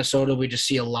against Minnesota we just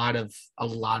see a lot of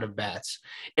bats,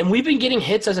 and we've been getting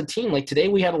hits as a team. Like today,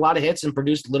 we had a lot of hits and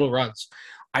produced little runs.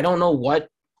 I don't know what.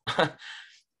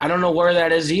 I don't know where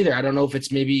that is either. I don't know if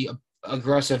it's maybe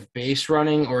aggressive base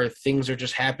running or if things are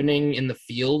just happening in the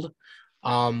field.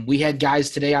 We had guys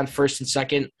today on first and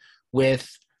second with,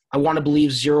 I want to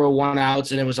believe, 0-1 outs,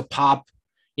 and it was a pop,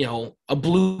 a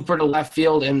blooper to left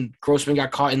field, and Grossman got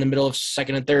caught in the middle of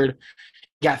second and third,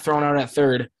 got thrown out at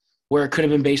third, where it could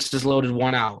have been bases loaded,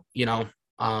 1 out.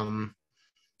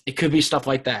 It could be stuff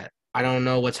like that. I don't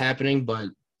know what's happening, but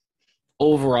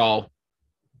overall,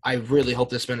 I really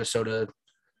hope this Minnesota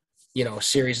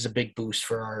series is a big boost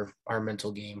for our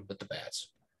mental game with the bats.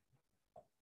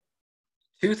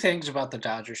 2 things about the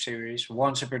Dodger series.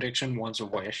 One's a prediction, one's a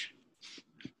wish.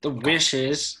 The wish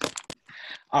is,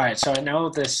 all right, so I know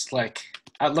this, let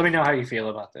me know how you feel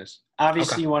about this.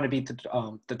 Obviously, You want to beat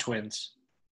the Twins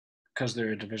because they're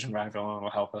a division rival and will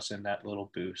help us in that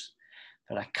little boost.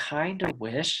 But I kind of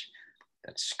wish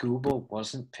that Scuba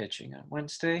wasn't pitching on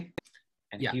Wednesday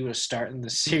and he was starting the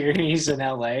series in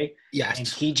LA, yes, and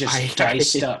he just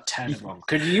diced up 10 of them.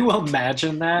 Could you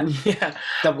imagine that? Yeah.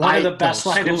 One of the best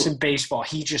lineups in baseball,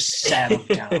 he just sat them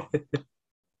down.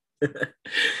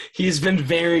 He's been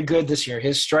very good this year.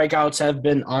 His strikeouts have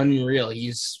been unreal.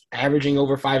 He's averaging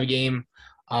over 5 a game.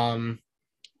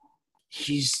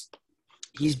 He's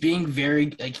being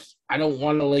very, I don't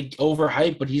want to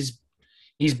overhype, but he's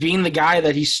being the guy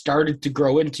that he started to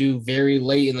grow into very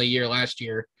late in the year last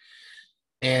year.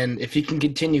 And if he can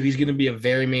continue, he's going to be a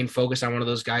very main focus on one of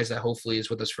those guys that hopefully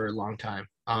is with us for a long time.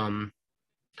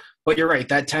 But you're right.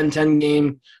 That 10-10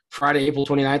 game, Friday, April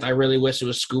 29th, I really wish it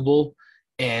was Scooble.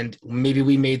 And maybe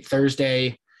we made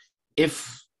Thursday.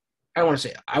 I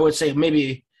would say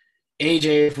maybe AJ,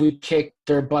 if we kicked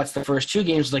their butts the first 2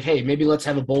 games, hey, maybe let's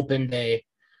have a bullpen day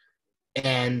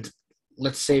and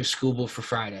let's save Scooble for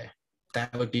Friday.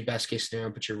 That would be best case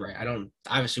scenario, but you're right.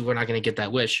 Obviously we're not going to get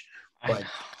that wish, but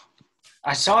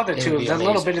I saw the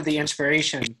little bit of the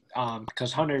inspiration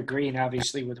because Hunter Green,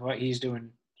 obviously, with what he's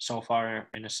doing so far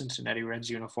in a Cincinnati Reds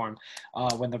uniform,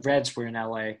 when the Reds were in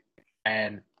LA,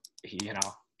 and he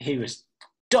was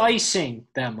dicing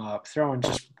them up, throwing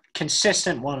just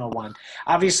consistent 101.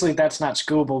 Obviously, that's not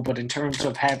Scooble, but in terms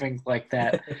of having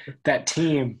that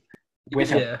team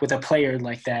with a player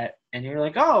like that, and you're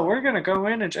like, oh, we're gonna go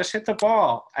in and just hit the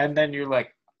ball, and then you're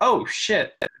like, oh,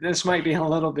 shit, this might be a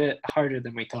little bit harder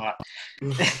than we thought.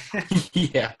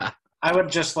 Yeah. I would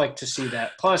just like to see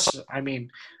that. Plus,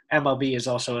 MLB is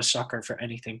also a sucker for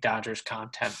anything Dodgers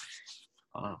content.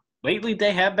 Lately,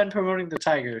 they have been promoting the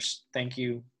Tigers. Thank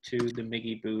you to the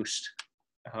Miggy boost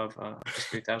of the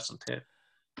 3,000th hit.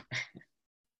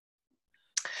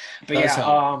 But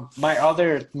yeah,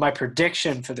 my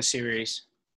prediction for the series,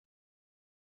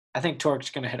 I think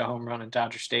Torque's going to hit a home run in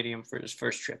Dodger Stadium for his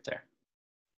first trip there.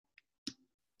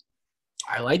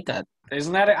 I like that.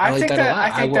 Isn't that it? I think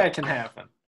that can happen.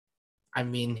 I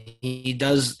mean, he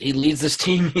does. He leads this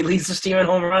team. He leads this team in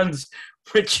home runs,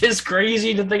 which is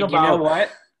crazy to think You know about.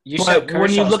 what? You said But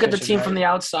when you Kershaw's look at the pitching, team from right? the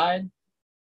outside,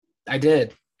 I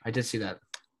did. I did see that.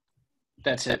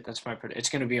 That's it. That's my prediction. It's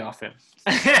going to be off him.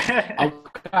 Okay.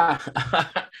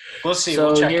 We'll see.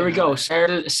 We'll So check here in we on go.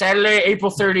 it. Saturday,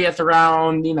 April 30th,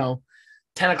 around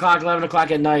 10 o'clock, 11 o'clock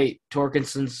at night.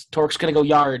 Tork's gonna go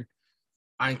yard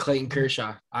on Clayton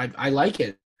Kershaw. I like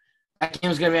it. That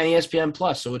game's gonna be on ESPN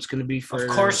Plus, so it's gonna be Of for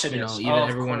course it is. even Oh, of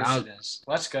everyone course out it is.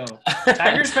 Let's go.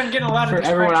 Tiger's been getting a lot of for these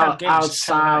everyone primetime games. It's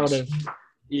kind outside of of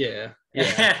yeah.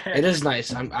 nice. It is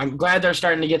nice. I'm glad they're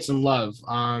starting to get some love.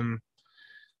 Um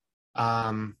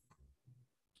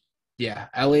yeah,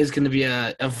 LA is gonna be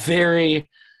a very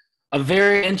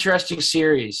interesting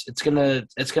series. It's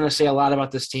gonna say a lot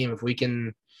about this team if we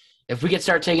can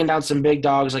start taking down some big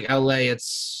dogs like LA.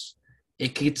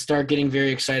 It could start getting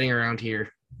very exciting around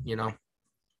here,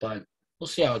 But we'll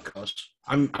see how it goes.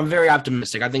 I'm very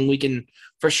optimistic. I think we can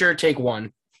for sure take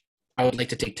one. I would like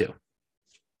to take two.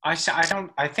 I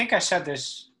think I said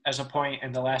this as a point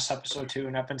in the last episode too,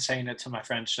 and I've been saying it to my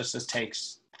friends just as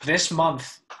takes. This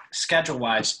month,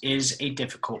 schedule-wise, is a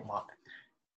difficult month.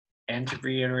 And to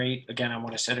reiterate again on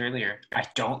what I said earlier, I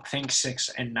don't think 6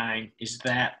 and 9 is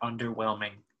that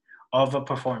underwhelming of a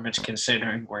performance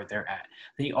considering where they're at.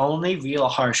 The only real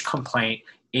harsh complaint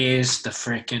is the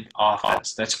freaking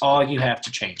offense. That's all you have to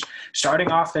change.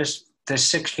 Starting off this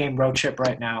 6-game road trip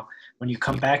right now, when you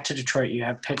come back to Detroit, you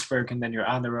have Pittsburgh, and then you're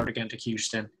on the road again to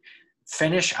Houston.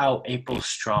 Finish out April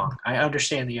strong. I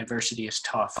understand the adversity is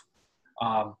tough.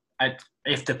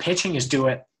 If the pitching is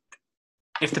doing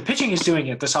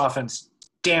it, this offense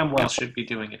damn well should be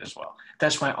doing it as well.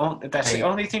 That's the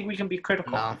only thing we can be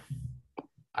critical. No,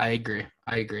 I agree.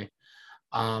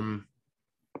 I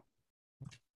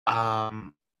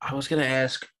was gonna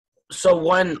ask.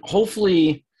 So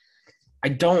hopefully, I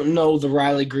don't know the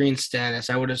Riley Green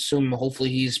status. I would assume hopefully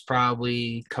he's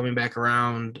probably coming back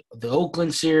around the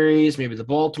Oakland series, maybe the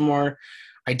Baltimore.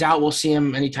 I doubt we'll see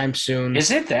him anytime soon.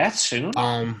 Is it that soon?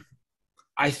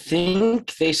 I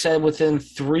think they said within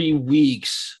 3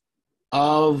 weeks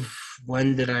of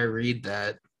when did I read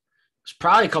that? It's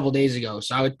probably a couple days ago.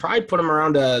 So I would probably put him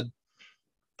around a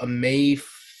May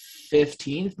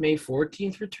 15th, May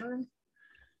 14th return.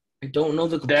 I don't know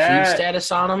the complete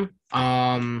status on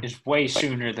him. It's way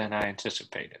sooner than I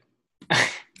anticipated.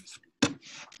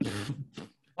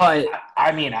 But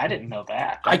I mean, I didn't know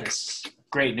that. That's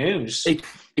great news.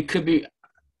 It could be.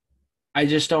 I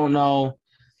just don't know.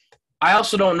 I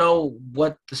also don't know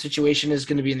what the situation is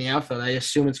going to be in the outfield. I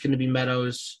assume it's going to be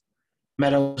Meadows,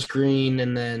 Green,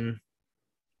 and then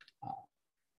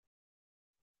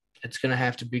it's going to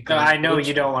have to be. No, I know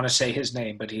you don't want to say his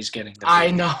name, but he's getting the boot. I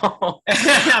know.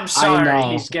 I'm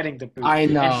sorry. He's getting the boot. I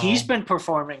know. And he's been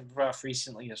performing rough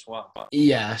recently as well.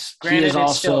 Yes. Granted, he is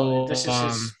also, this is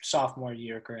his sophomore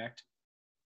year, correct?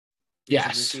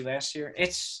 Yes. Rookie last year?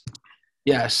 It's.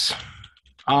 Yes.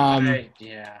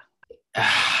 Yeah.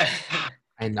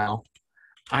 I know.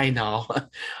 I'm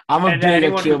a and big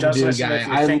anyone Akil who does Baddoo listen, guy. if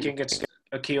you're thinking it's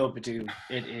Akil Baddoo,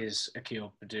 it is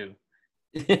Akil Baddoo.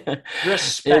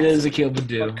 Respect. It is Akil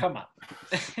Baddoo. Come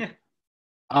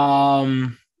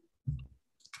on.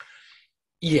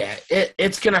 Yeah,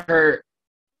 it's gonna hurt.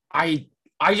 I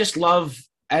just love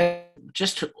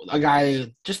just a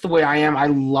guy just the way I am. I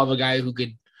love a guy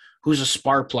who's a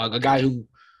spark plug, a guy who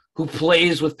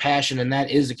plays with passion, and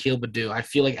that is Akil Baddoo. I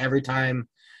feel like every time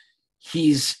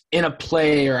he's in a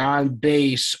play or on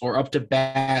base or up to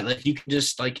bat, like you can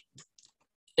just like,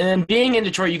 and then being in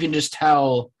Detroit, you can just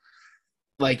tell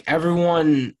like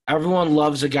everyone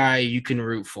loves a guy you can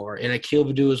root for. And Akil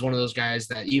Baddoo is one of those guys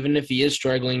that even if he is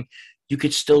struggling, you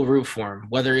could still root for him,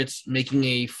 whether it's making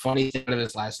a funny thing out of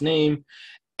his last name,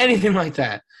 anything like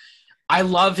that. I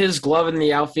love his glove in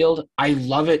the outfield. I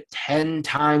love it 10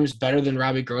 times better than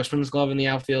Robbie Grossman's glove in the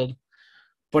outfield.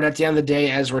 But at the end of the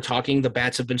day, as we're talking, the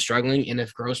bats have been struggling, and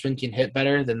if Grossman can hit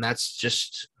better, then that's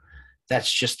just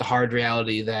the hard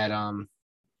reality that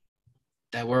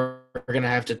we're going to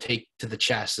have to take to the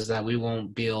chest, is that we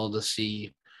won't be able to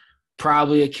see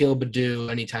probably Akil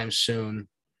Baddoo anytime soon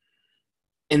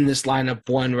in this lineup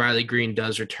when Riley Green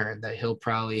does return, that he'll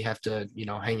probably have to,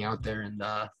 hang out there in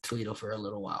Toledo for a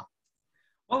little while.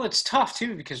 Well, it's tough,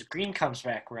 too, because Green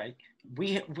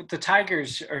the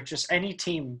Tigers are just any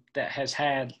team that has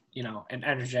had, an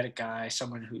energetic guy,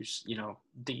 someone who's,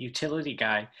 the utility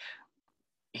guy.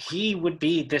 He would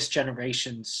be this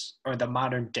generation's or the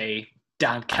modern day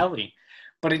Don Kelly.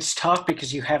 But it's tough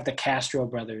because you have the Castro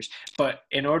brothers. But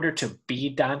in order to be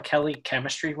Don Kelly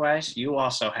chemistry-wise, you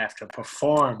also have to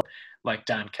perform like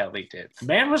Don Kelly did. The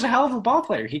man was a hell of a ball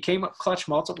player. He came up clutch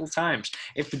multiple times.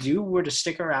 If Badu were to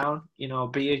stick around,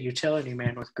 be a utility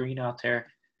man with Green out there,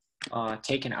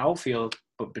 taking outfield,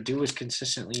 but Badu was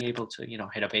consistently able to,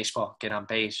 hit a baseball, get on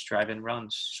base, drive in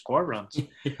runs, score runs.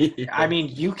 I mean,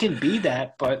 you can be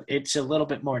that, but it's a little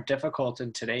bit more difficult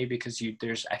in today because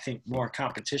there's, I think, more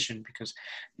competition because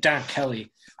Don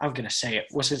Kelly, I'm going to say it,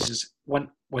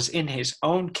 was in his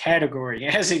own category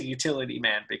as a utility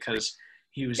man because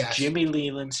he was Yes. Jimmy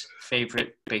Leland's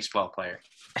favorite baseball player.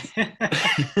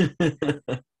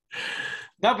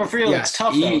 No, but for real, it's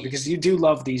tough though because you do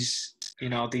love these,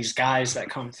 these guys that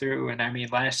come through. And I mean,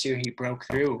 last year he broke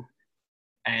through,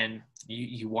 and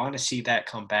you want to see that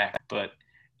come back, but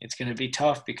it's going to be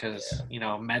tough because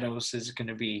Meadows is going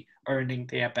to be earning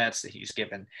the at bats that he's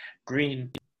given.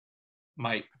 Green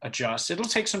might adjust. It'll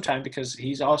take some time because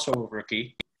he's also a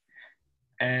rookie,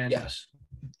 and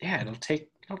it'll take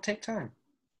time.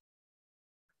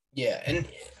 Yeah, and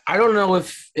I don't know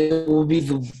if it will be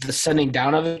the sending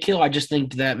down of Akil. I just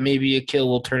think that maybe Akil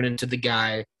will turn into the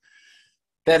guy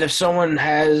that if someone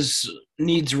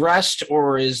needs rest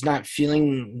or is not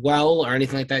feeling well or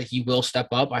anything like that, he will step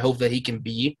up. I hope that he can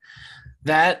be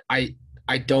that. I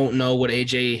don't know what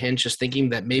AJ Hinch is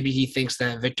thinking, that maybe he thinks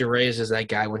that Victor Reyes is that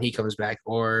guy when he comes back,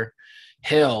 or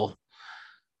Hill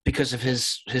because of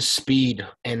his speed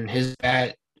and his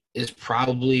bat is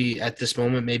probably at this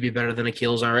moment maybe better than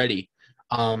Akil's already.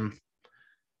 I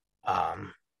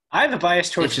have a bias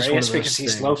towards Reyes because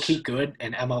he's low-key good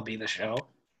in MLB The Show.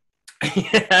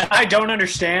 I don't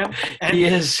understand. And he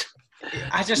is.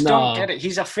 I just don't get it.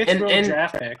 He's a fifth-round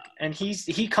draft pick, and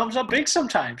he comes up big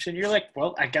sometimes, and you're like,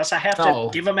 well, I guess I have to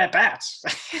give him at bats.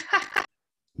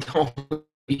 No,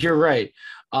 you're right.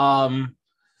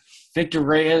 Victor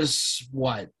Reyes,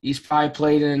 he's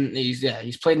probably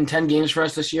he's played in 10 games for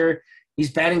us this year.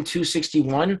 He's batting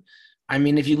 .261. I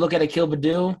mean, if you look at Akil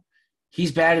Baddoo,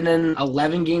 he's batted in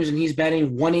 11 games and he's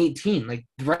batting .118. Like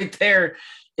right there,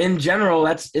 in general,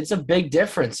 it's a big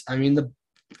difference. I mean,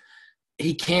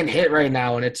 he can't hit right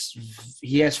now, and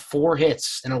he has 4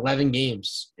 hits in 11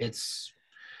 games. It's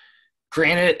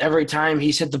granted every time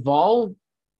he's hit the ball,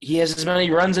 he has as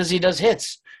many runs as he does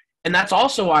hits. And that's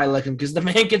also why I like him, because the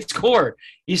man can score.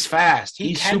 He's fast.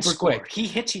 He's super quick. He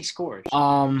hits, he scores.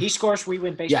 He scores, we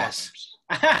win baseball games.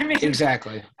 I mean,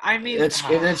 exactly. I mean,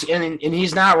 and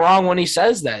he's not wrong when he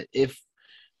says that. If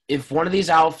one of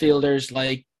these outfielders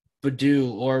like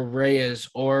Baddoo or Reyes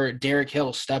or Derek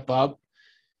Hill step up,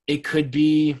 it could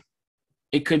be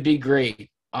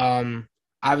great.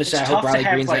 Obviously, I hope Riley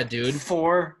Green's that dude.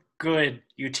 4 good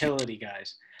utility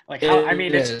guys.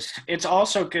 It's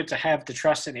also good to have the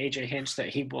trust in AJ Hinch that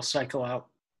he will cycle out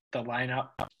the lineup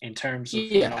in terms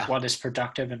of what is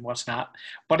productive and what's not.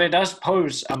 But it does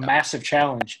pose a massive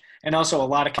challenge and also a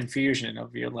lot of confusion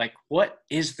of you're like, what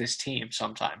is this team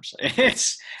sometimes?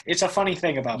 It's a funny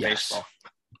thing about baseball.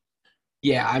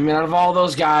 Yeah, I mean, out of all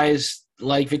those guys,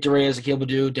 like Victor Reyes, Akil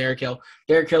Baddoo,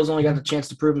 Derek Hill's only got the chance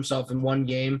to prove himself in 1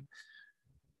 game.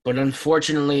 But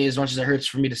unfortunately, as much as it hurts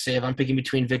for me to say, if I'm picking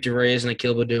between Victor Reyes and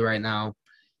Akil Baddoo right now,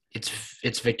 it's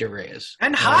Victor Reyes.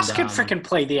 And Haas can freaking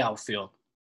play the outfield.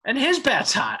 And his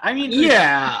bat's hot. I mean,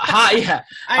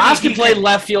 Haas can play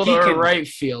left field or right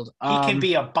field. He can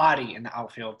be a body in the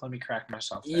outfield. Let me correct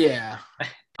myself there. Yeah.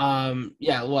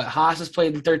 Haas has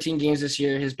played in 13 games this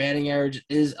year. His batting average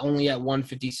is only at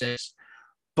 156.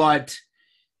 But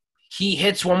he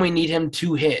hits when we need him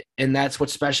to hit, and that's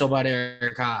what's special about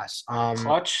Eric Haas.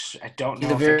 Clutch, I don't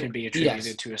know if it can be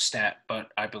attributed to a stat, but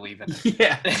I believe in it.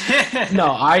 Yeah.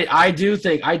 No, I do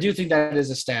think that is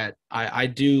a stat. I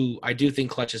do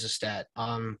think clutch is a stat.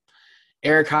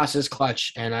 Eric Haas is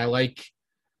clutch, and I like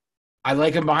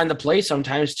him behind the plate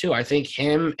sometimes too. I think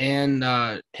him and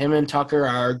Tucker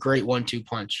are a great 1-2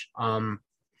 punch. I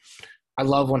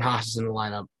love when Haas is in the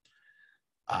lineup.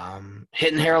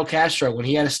 Hitting Harold Castro when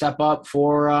he had to step up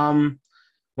for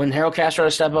Javi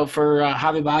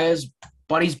Baez,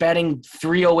 Buddy's batting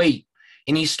 .308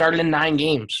 and he started in 9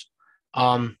 games.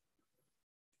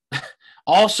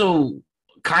 Also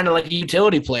kind of like a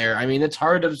utility player. I mean, it's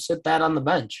hard to sit that on the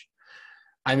bench.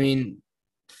 I mean,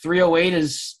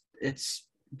 .308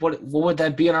 what would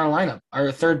that be in our lineup? Our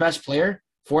 3rd best player,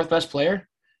 4th best player?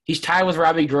 He's tied with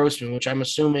Robbie Grossman, which I'm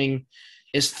assuming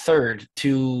is 3rd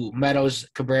to Meadows,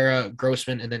 Cabrera,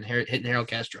 Grossman, and then hitting Harold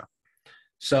Castro.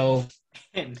 So,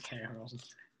 because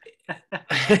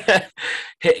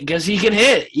he can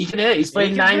hit. He's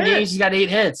played 9 games. He's got 8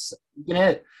 hits. He can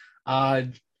hit.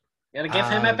 Gotta give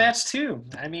him at bats too.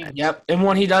 I mean, yep. And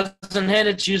when he doesn't hit,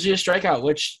 it's usually a strikeout,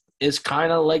 which is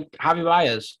kind of like Javi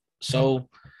Baez. So,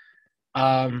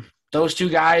 those two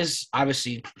guys,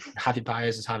 obviously, Javi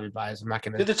Baez is Javi Baez. I'm not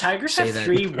going to Did the Tigers say have that.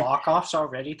 3 walk-offs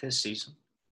already this season?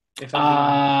 If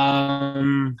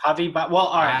I'm being well,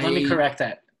 all right, let me correct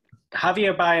that.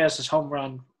 Javier Baez's home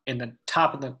run in the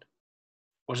top of the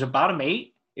was it bottom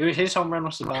 8? His home run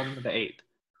was the bottom of the 8th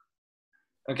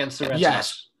against the Red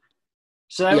Sox.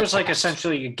 So that was like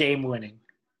essentially a game winning,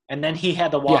 and then he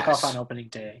had the walk-off on opening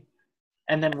day,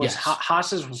 and then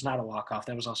Haas's was not a walk-off.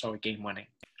 That was also a game winning.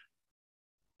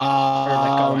 Or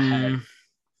like go ahead.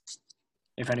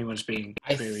 If anyone's being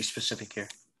very specific here.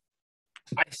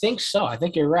 I think so. I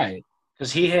think you're right.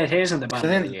 Because he hit his in the bottom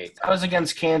of the 8th. That was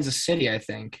against Kansas City, I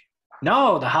think.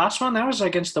 No, the Haas one, that was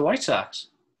against the White Sox.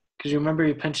 Because you remember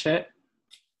he pinch hit?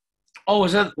 Oh,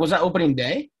 was that opening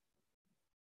day?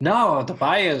 No, the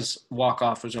Baez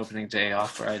walk-off was opening day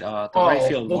off, right? The right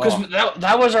field wall. Because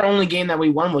that was our only game that we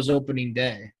won was opening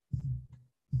day.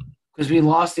 Because we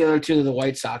lost the other 2 to the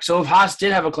White Sox. So if Haas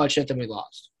did have a clutch hit, then we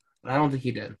lost. But I don't think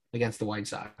he did against the White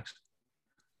Sox.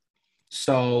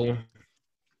 So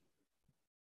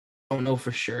I don't know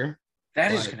for sure.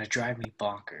 That is going to drive me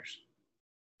bonkers.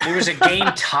 There was a game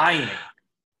tying.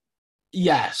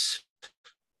 Yes.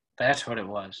 That's what it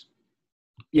was.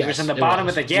 Yes, it was in the bottom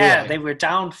of the they were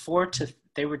down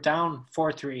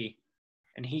 4-3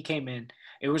 and he came in.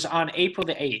 It was on April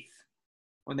the 8th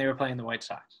when they were playing the White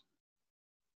Sox.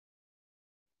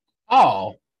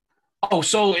 Oh,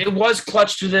 so it was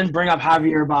clutch to then bring up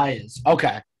Javier Baez.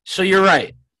 Okay. So you're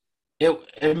right.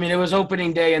 It was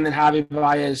opening day, and then Javi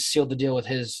Baez sealed the deal with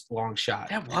his long shot.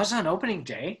 That was on opening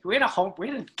day. We had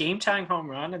a game-tying home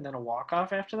run and then a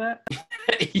walk-off after that.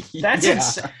 That's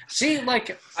insane. See,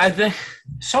 like I think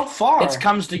so far it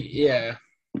comes to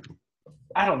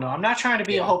I don't know. I'm not trying to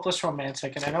be a hopeless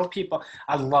romantic, and I know people.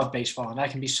 I love baseball, and I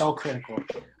can be so critical.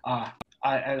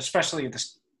 Especially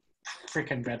this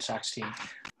freaking Red Sox team.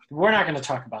 We're not going to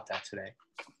talk about that today,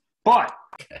 but.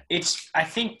 I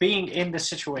think being in the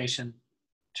situation,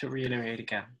 to reiterate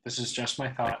again, this is just my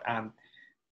thought on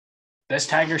this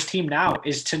Tigers team now,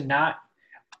 is to not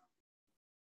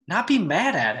be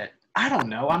mad at it. I don't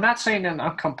know. I'm not saying that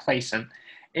I'm complacent.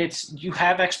 You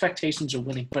have expectations of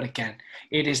winning, but again,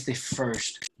 it is the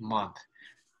first month.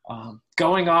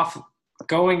 Going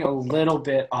a little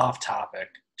bit off topic,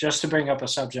 just to bring up a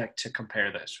subject to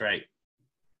compare this, right?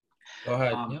 Go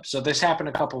ahead. So this happened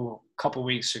a couple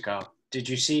weeks ago. Did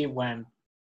you see when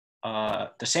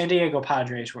the San Diego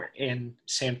Padres were in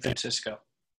San Francisco?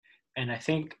 And I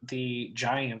think the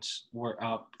Giants were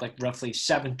up like roughly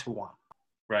 7-1,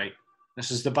 right?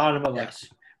 This is the bottom of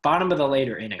the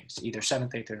later innings, either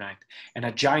 7th, 8th, or 9th. And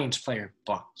a Giants player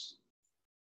bunts.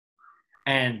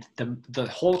 And the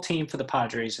whole team for the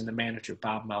Padres and the manager,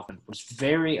 Bob Melvin, was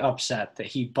very upset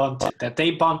that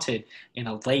they bunted in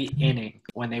a late inning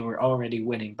when they were already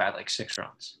winning by like 6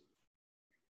 runs.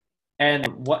 And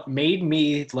what made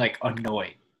me like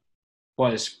annoyed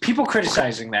was people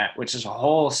criticizing that, which is a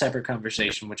whole separate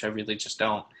conversation, which I really just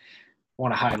don't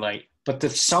want to highlight. But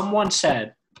someone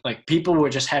said, like, people were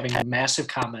just having massive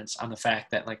comments on the fact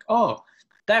that, like, oh,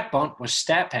 that bunt was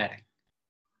stat padding.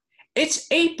 It's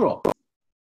April.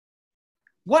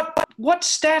 What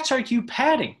stats are you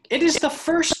padding? It is the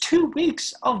first 2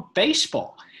 weeks of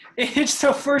baseball. It's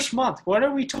the first month. What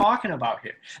are we talking about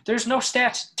here? There's no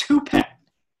stats to pad.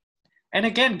 And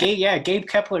again, Gabe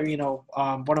Kepler,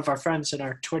 one of our friends in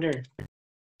our Twitter,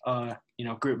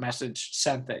 group message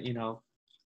sent that,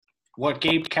 what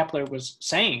Gabe Kepler was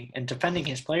saying and defending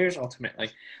his players ultimately.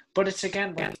 But it's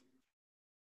again, like,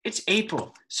 it's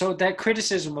April. So that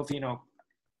criticism of,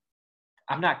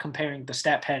 I'm not comparing the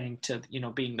stat padding to,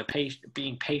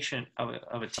 being patient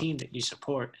of a team that you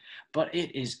support, but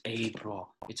it is April.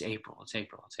 It's April.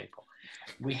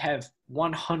 We have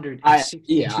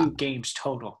 162 games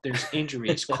total. There's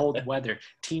injuries, cold weather.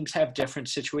 Teams have different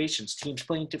situations. Teams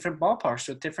play in different ballparks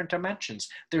with different dimensions.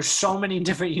 There's so many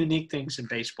different unique things in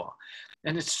baseball.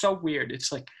 And it's so weird.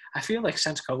 It's like, I feel like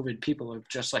since COVID, people have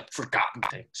just like forgotten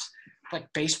things.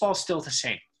 Like, baseball's still the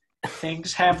same.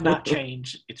 Things have not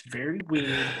changed. It's very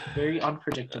weird, very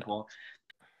unpredictable.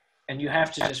 And you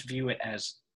have to just view it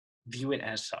as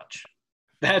such.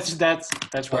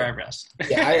 That's where I rest.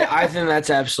 I think it's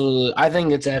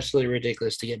absolutely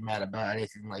ridiculous to get mad about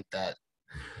anything like that.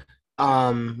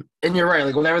 And you're right,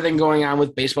 like with everything going on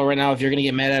with baseball right now, if you're gonna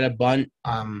get mad at a bunt,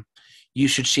 you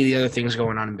should see the other things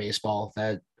going on in baseball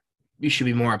that you should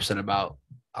be more upset about.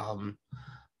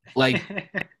 Like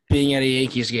being at a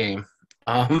Yankees game.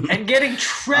 And getting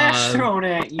trash thrown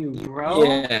at you, bro.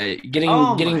 Yeah,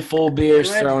 getting full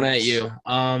beers thrown at you.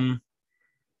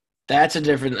 That's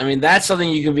something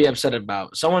you can be upset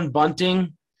about. Someone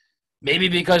bunting, maybe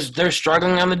because they're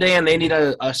struggling on the day and they need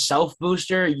a self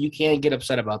booster, you can't get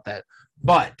upset about that.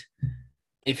 But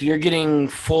if you're getting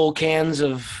full cans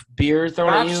of beer thrown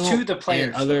at Props you to the and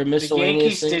players, other though. The miscellaneous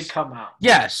Yankees did things, come out.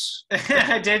 yes,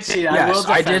 I did see that. I will yes,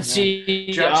 I did defend them.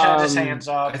 see. Judge had his hands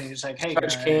up, I and he was like, "Hey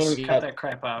Judge came. guys, cut Yep, that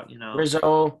crap out." You know,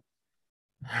 Rizzo,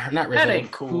 not that Rizzo.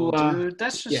 ain't cool, Who? dude.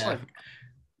 That's just Yeah, like,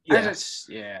 I yeah, just,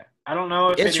 yeah. I don't know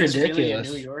if it it's is really a New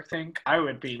ridiculous. York thing. I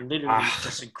would be literally Ah.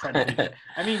 just incredibly mad.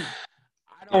 I mean,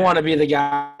 I don't yeah, want to be the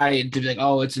guy to be like,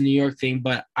 oh, it's a New York thing,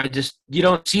 but you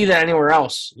don't see that anywhere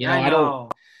else. I I don't. know.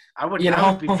 I would be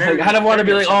Like, very, I don't want to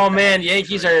very be like, upset oh if that man, happened, for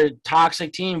Yankees sure. are a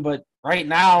toxic team, but right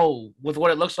now with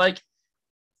what it looks like,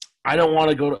 I don't want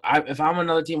to go to. If I'm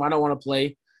another team, I don't want to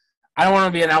play. I don't want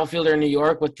to be an outfielder in New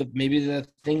York with maybe the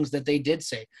things that they did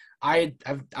say. I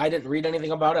didn't read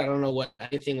anything about it. I don't know what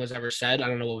anything was ever said. I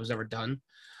don't know what was ever done.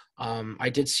 I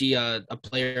did see a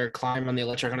player climb on the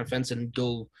electric on a fence and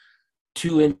go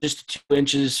 2 inches to 2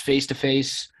 inches face to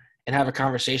face and have a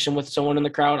conversation with someone in the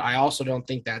crowd. I also don't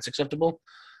think that's acceptable.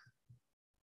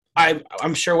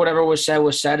 I'm sure whatever was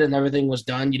said and everything was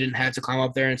done. You didn't have to climb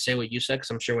up there and say what you said because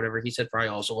I'm sure whatever he said probably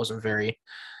also wasn't very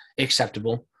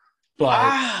acceptable.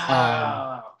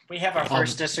 But We have our um,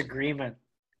 first disagreement.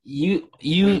 you We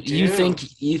you you do.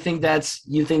 think you think that's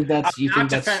I'm not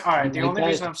defend. All right. you The like only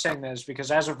reason that? I'm saying that is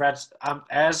because as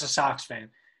a Sox fan,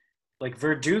 like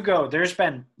Verdugo, there's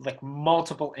been like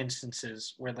multiple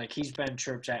instances where like he's been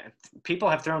chirped at. And people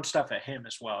have thrown stuff at him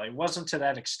as well. It wasn't to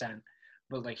that extent,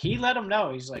 but like he let him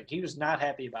know he's like he was not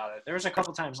happy about it. There was a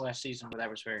couple times last season where that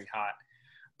was very hot.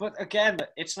 But again,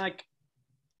 it's like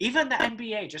even the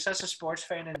NBA, just as a sports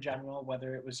fan in general,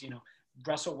 whether it was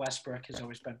Russell Westbrook has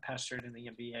always been pestered in the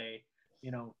NBA.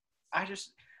 You know, I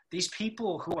just these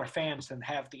people who are fans then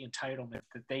have the entitlement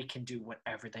that they can do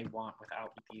whatever they want without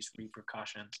these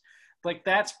repercussions. Like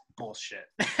that's bullshit.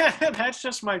 That's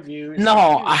just my view. It's like,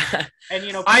 No, dude. And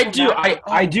I people do. now go, I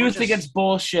 "Oh, we're do think it's just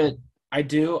bullshit. I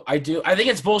do. I do. I think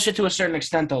it's bullshit to a certain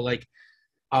extent, though. Like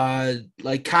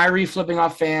Kyrie flipping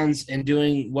off fans and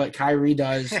doing what Kyrie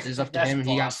does is up to that's him.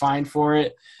 He got Boston." fined for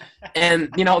it, and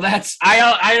that's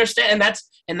I understand,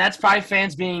 and that's probably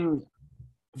fans being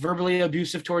verbally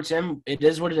abusive towards him. It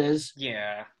is what it is.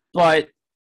 Yeah. But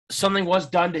something was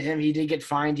done to him. He did get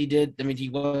fined. He did. I mean, he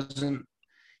wasn't.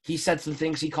 He said some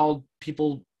things. He called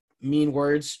people mean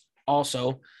words.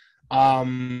 Also,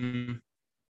 um,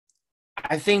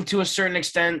 I think to a certain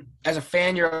extent, as a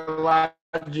fan, you're allowed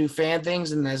to do fan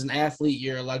things, and as an athlete,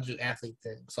 you're allowed to do athlete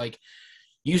things. Like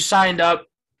you signed up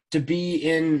to be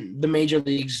in the major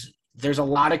leagues. There's a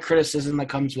lot of criticism that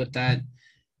comes with that.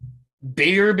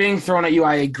 Beer being thrown at you,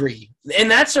 I agree. In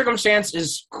that circumstance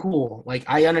is cool. Like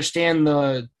I understand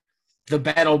the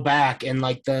battle back and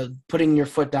like the putting your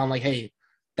foot down. Like, hey,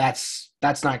 that's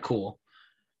not cool.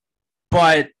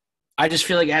 But I just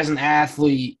feel like as an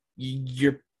athlete,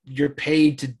 you're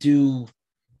paid to do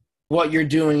what you're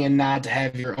doing and not to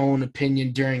have your own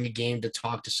opinion during a game to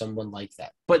talk to someone like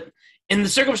that. But in the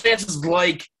circumstances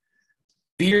like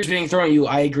beers being thrown at you,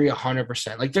 I agree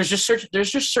 100%. Like there's just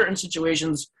certain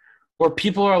situations where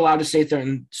people are allowed to say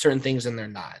certain things and they're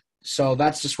not. So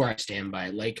that's just where I stand by.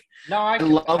 Like No, I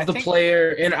love the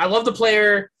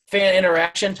player fan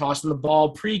interaction, tossing the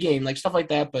ball pregame, like stuff like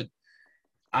that. But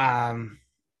um,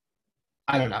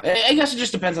 I don't know. I guess it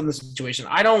just depends on the situation.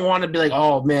 I don't want to be like,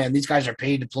 oh man, these guys are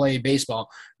paid to play baseball.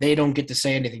 They don't get to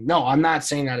say anything. No, I'm not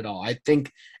saying that at all. I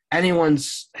think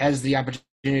anyone's has the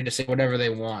opportunity to say whatever they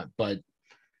want. But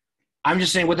I'm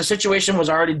just saying, what the situation was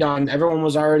already done. Everyone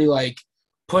was already like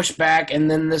pushed back, and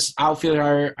then this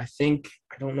outfielder, I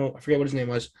don't know, I forget what his name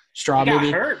was, he Straw got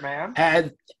maybe, hurt, man.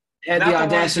 had Not the the one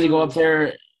audacity to go up who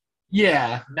there.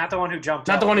 Yeah, Not the one who jumped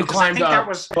not the up, one who because I climbed think that up,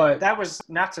 was but that was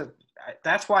not to.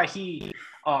 That's why he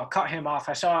cut him off.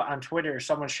 I saw on Twitter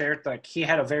someone shared like he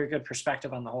had a very good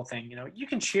perspective on the whole thing. You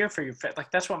can cheer for your like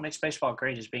that's what makes baseball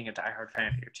great is being a diehard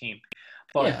fan of your team.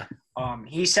 But yeah.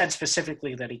 he said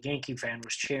specifically that a Yankee fan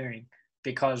was cheering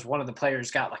because one of the players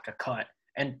got like a cut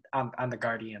and on the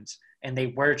Guardians, and they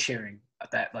were cheering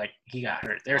that like he got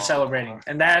hurt. They're celebrating,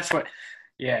 and that's what.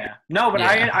 Yeah, no, but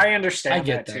Yeah, I I understand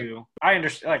get that that. too. I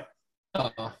understand like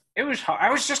Uh, it was hard. I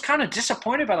was just kind of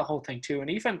disappointed by the whole thing too, and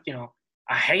even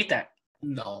I hate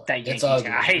no, that it's Yankees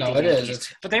game. I ugly. hate the No, it is. Yankees,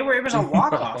 It's but it was a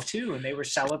walk no. off too, and they were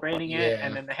celebrating it, and Yeah,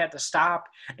 then they had to stop.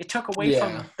 It took away yeah.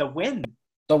 from the win.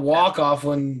 The walk off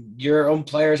when your own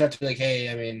players have to be like, hey,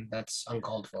 I mean, that's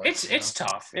uncalled for. It's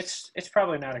tough. It's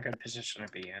probably not a good position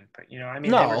to be in, but I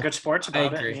mean, they were No, good sports I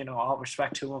about it, agree. and all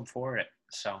respect to them for it.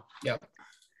 So, Yep,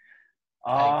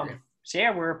 I agree. so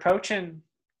yeah, we're approaching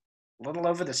a little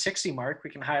over the 60 mark. We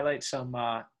can highlight some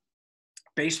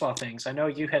baseball things. I know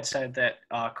you had said that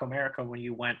Comerica, when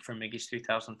you went for Miggy's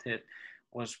 3000th hit,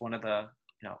 was one of the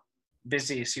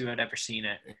busiest you had ever seen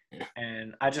it.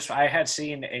 And I had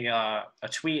seen a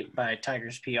tweet by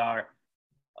Tigers PR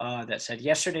that said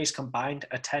yesterday's combined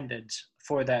attendance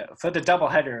for the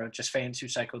doubleheader of just fans who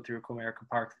cycled through Comerica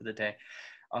Park for the day.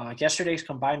 Yesterday's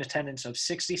combined attendance of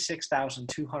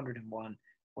 66,201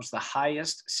 was the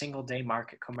highest single-day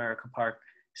mark at Comerica Park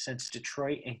since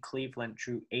Detroit and Cleveland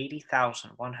drew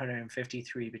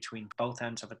 80,153 between both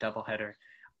ends of a doubleheader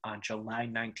on July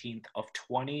 19th of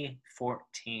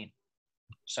 2014.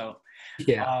 So,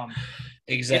 exactly.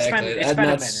 It's been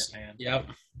a minute, man. Yep.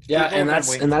 Yeah, and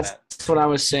that's what I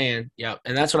was saying. Yep,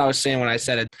 and that's what I was saying when I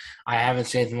said it. I haven't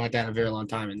seen anything like that in a very long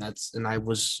time, and I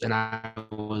was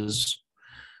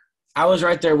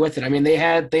right there with it. I mean, they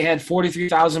had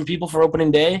 43,000 people for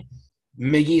opening day.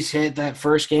 Miggy's hit that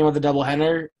first game of the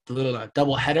doubleheader. The little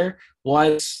doubleheader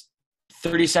was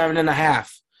 37 and a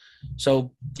half.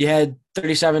 So you had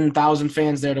 37,000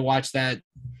 fans there to watch. That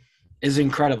is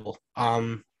incredible.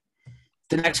 The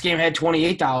next game had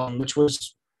 28,000, which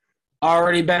was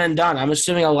already been and done. I'm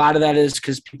assuming a lot of that is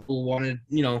because people wanted,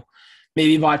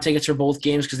 maybe bought tickets for both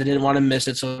games because they didn't want to miss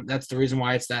it. So that's the reason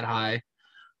why it's that high.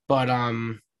 But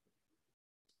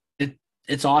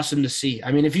it's awesome to see.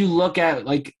 I mean, if you look at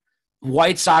like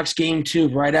White Sox game 2,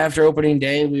 right after opening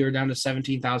day, we were down to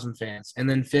 17,000 fans, and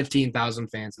then 15,000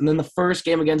 fans, and then the first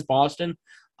game against Boston,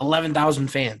 11,000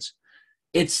 fans.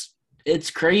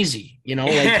 It's crazy,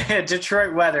 Like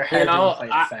Detroit weather had to play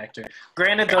a factor.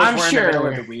 Granted, those were in the middle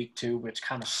of the week too, which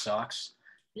kind of sucks.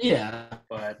 Yeah,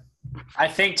 but I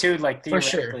think too, like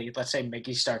theoretically, sure. Let's say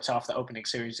Mickey starts off the opening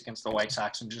series against the White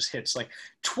Sox and just hits like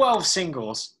 12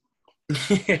 singles.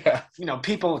 Yeah,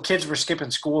 kids were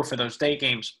skipping school for those day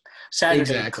games. Saturday,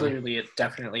 exactly. Clearly, it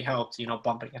definitely helped.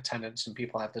 Bumping attendance and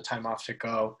people had the time off to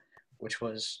go, which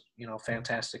was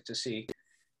fantastic to see.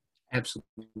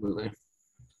 Absolutely.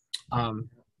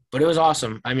 But it was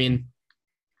awesome. I mean,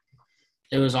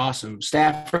 it was awesome.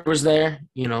 Stafford was there,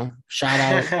 shout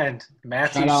out.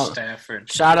 Matthew Stafford.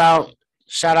 Shout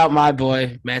out my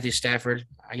boy, Matthew Stafford.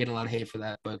 I get a lot of hate for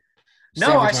that, but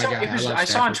no, I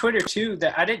saw on Twitter too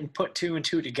that I didn't put 2 and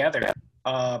 2 together.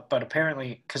 But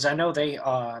apparently, because I know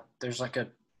there's like a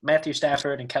Matthew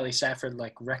Stafford and Kelly Stafford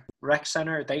like rec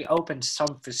center. They opened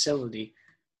some facility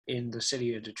in the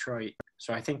city of Detroit,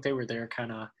 so I think they were there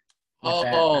kind of.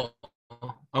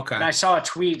 Okay. And I saw a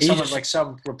tweet.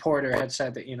 Some reporter had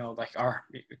said that like our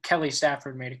Kelly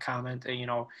Stafford made a comment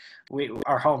that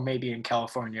our home may be in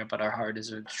California, but our heart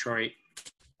is in Detroit.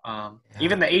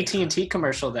 Even the AT&T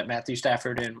commercial that Matthew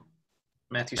Stafford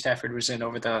was in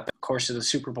over the course of the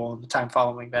Super Bowl and the time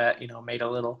following that, made a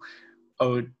little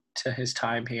ode to his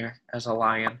time here as a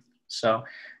Lion. So,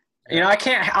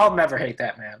 I'll never hate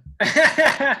that man.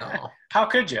 No. How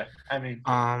could you? I mean,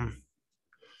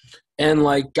 and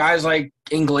like guys like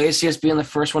Iglesias being the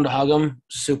first one to hug him,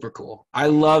 super cool. I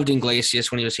loved Iglesias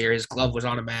when he was here. His glove was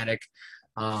automatic.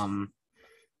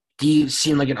 He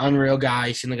seemed like an unreal guy.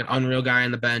 He seemed like an unreal guy on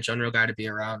the bench, unreal guy to be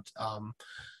around.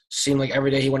 Seemed like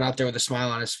every day he went out there with a smile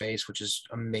on his face, which is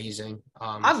amazing.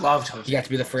 I loved Jose. He got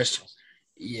to be the first.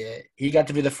 Yeah, he got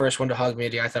to be the first one to hug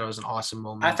me. I thought it was an awesome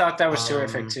moment. I thought that was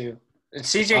terrific too. And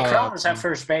CJ Cron was at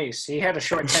first base. He had a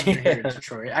short tenure here in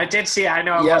Detroit. I did see. I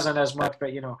know it wasn't as much,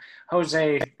 but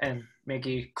Jose and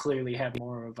Miggy clearly had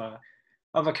more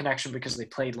of a connection because they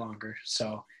played longer.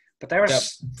 So, but that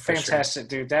was fantastic,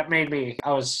 dude. That made me.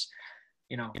 I was,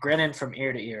 grinning from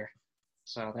ear to ear.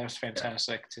 So that was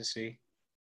fantastic to see.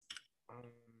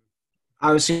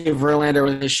 Obviously, Verlander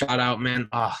with his shout out, man.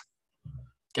 Oh,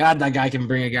 God, that guy can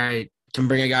bring a guy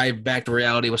back to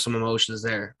reality with some emotions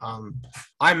there.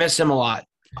 I miss him a lot.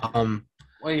 Well,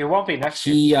 you won't be next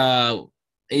year.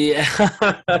 Yeah.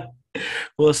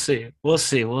 We'll see.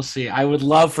 I would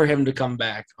love for him to come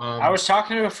back. I was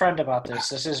talking to a friend about this.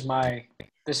 This is my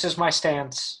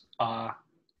stance.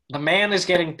 The man is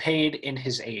getting paid in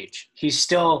his age. He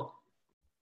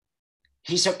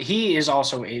is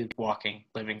also a walking,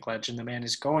 living legend. The man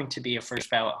is going to be a first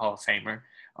ballot Hall of Famer,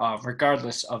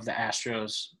 regardless of the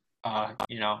Astros,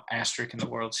 asterisk in the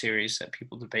World Series that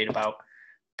people debate about.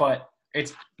 But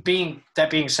being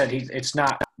said, it's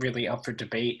not really up for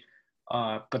debate.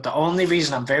 But the only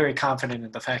reason I'm very confident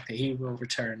in the fact that he will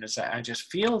return is that I just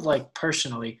feel like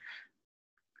personally,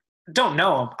 don't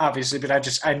know him obviously, but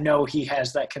I know he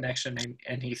has that connection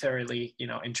and he thoroughly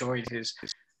enjoyed his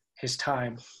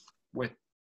time with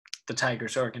the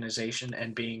Tigers organization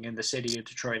and being in the city of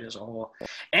Detroit as a whole.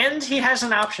 And he has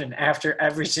an option after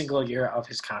every single year of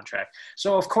his contract.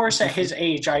 So, of course, at his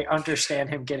age, I understand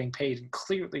him getting paid and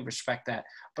clearly respect that.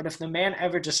 But if the man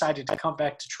ever decided to come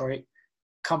back to Detroit,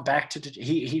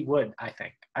 he would, I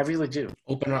think. I really do.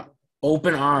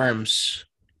 Open arms.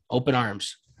 Open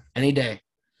arms. Any day.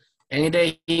 Any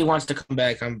day he wants to come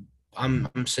back, I'm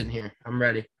sitting here. I'm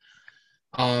ready.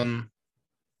 I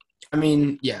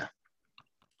mean, yeah.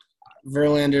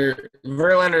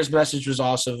 Verlander's message was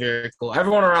also very cool.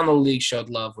 Everyone around the league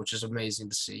showed love, which is amazing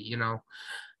to see. You know,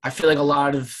 I feel like a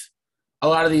lot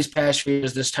of these past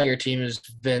years, this Tiger team has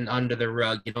been under the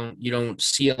rug. You don't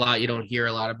see a lot, you don't hear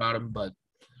a lot about them, but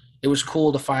it was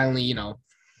cool to finally,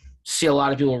 see a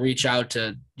lot of people reach out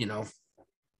to,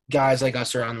 guys like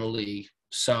us around the league.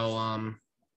 So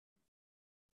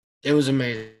it was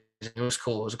amazing. It was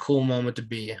cool. It was a cool moment to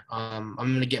be. I'm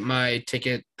gonna get my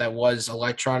ticket that was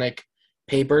electronic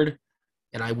papered,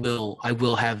 and I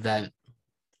will have that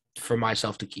for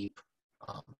myself to keep.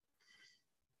 Um,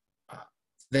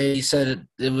 they said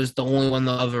it was the only one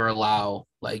they'll ever allow,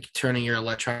 like turning your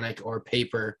electronic or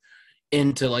paper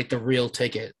into like the real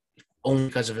ticket, only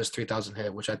because of his 3,000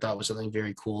 hit, which I thought was something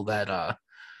very cool that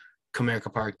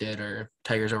Comerica Park did or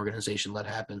Tigers organization let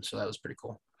happen. So that was pretty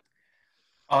cool.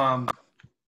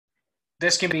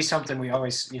 This can be something we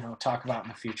always, talk about in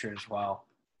the future as well.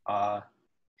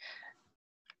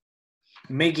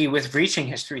 Miggy, with reaching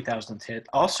his 3,000th hit,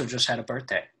 also just had a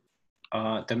birthday.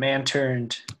 The man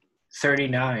turned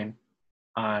 39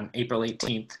 on April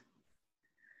 18th.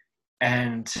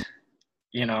 And,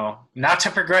 not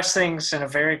to progress things in a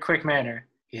very quick manner,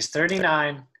 he's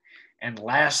 39, and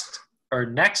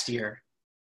next year,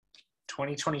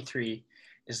 2023,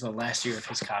 is the last year of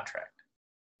his contract.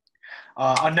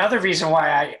 Another reason why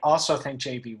I also think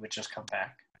JB would just come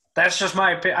back. That's just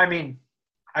my opinion. I mean,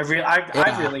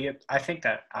 I think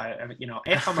that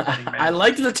if I'm a betting man, I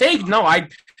like the take. No,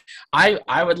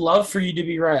 I would love for you to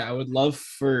be right. I would love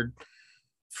for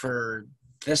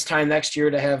this time next year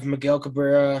to have Miguel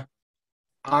Cabrera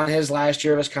on his last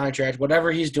year of his contract,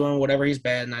 whatever he's doing, whatever he's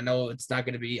bad. And I know it's not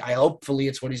going to be. Hopefully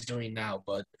it's what he's doing now,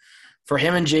 but for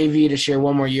him and JV to share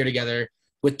one more year together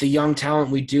with the young talent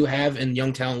we do have and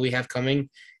young talent we have coming,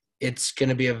 it's going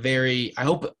to be I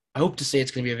hope to say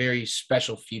it's going to be a very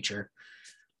special future.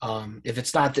 If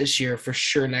it's not this year, for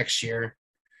sure next year,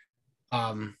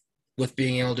 with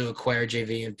being able to acquire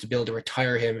JV and to be able to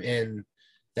retire him in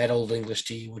that old English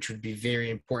tee, which would be very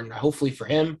important, hopefully for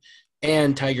him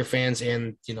and Tiger fans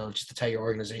and, just the Tiger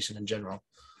organization in general,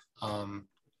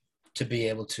 to be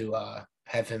able to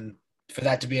have him, for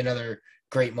that to be another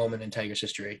great moment in Tigers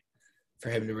history, for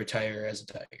him to retire as a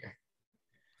Tiger.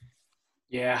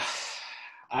 Yeah,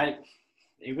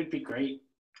 it would be great.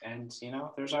 And,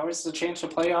 there's always the chance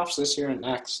of playoffs this year and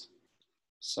next.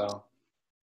 So,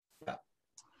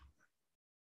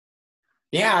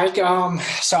 yeah,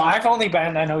 so I've only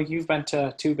been, I know you've been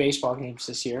to 2 baseball games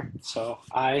this year. So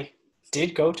I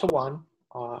did go to one.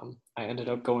 I ended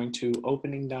up going to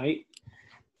opening night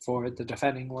for the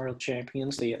defending world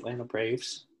champions, the Atlanta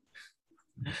Braves.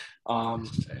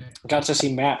 Got to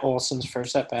see Matt Olson's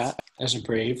first at bat as a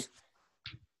Brave.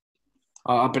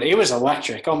 But it was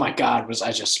electric. Oh my God, was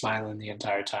I just smiling the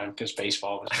entire time because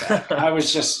baseball was back. I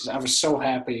was so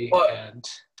happy, and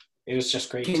it was just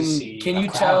great to see. Can you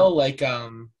tell,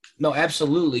 no,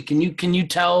 absolutely. Can you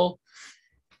tell?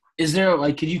 Is there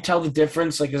can you tell the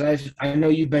difference? Because I know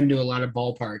you've been to a lot of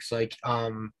ballparks.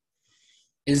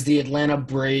 Is the Atlanta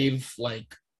Brave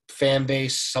fan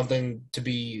base something to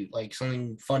be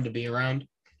something fun to be around?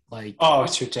 Oh,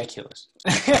 it's ridiculous.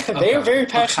 They are very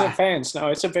passionate fans. No,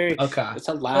 it's a very it's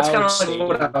a loud. That's kind of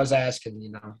what I was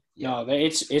asking. No,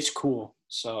 it's cool.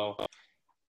 So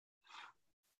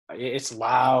it's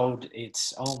loud.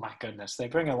 It's oh my goodness. They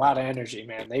bring a lot of energy,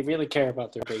 man. They really care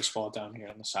about their baseball down here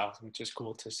in the South, which is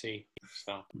cool to see.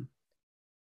 So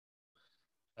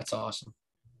that's awesome.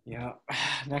 Yeah.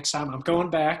 Next time I'm going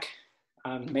back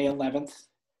on May 11th,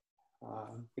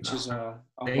 which is a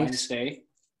Wednesday.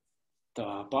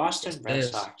 The Boston Red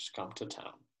Sox come to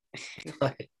town.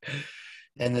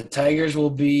 And the Tigers will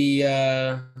be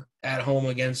at home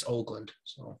against Oakland.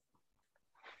 So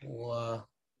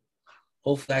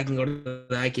hopefully I can go to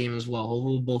that game as well.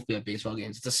 Hopefully we'll both be at baseball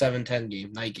games. It's a 7:10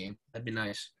 game, night game. That'd be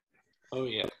nice. Oh,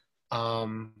 yeah.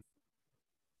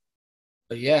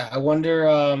 But, yeah, I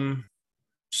wonder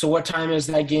so what time is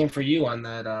that game for you on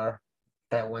that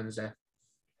Wednesday?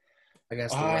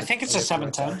 I think it's a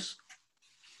 7:10.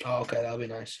 Oh, okay. That'll be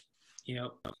nice.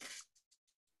 Yep.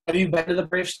 Have you been to the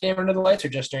Braves game under the lights or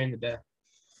just during the day?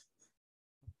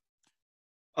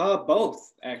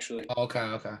 Both actually.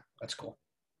 Okay. That's cool.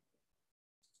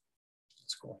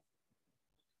 That's cool.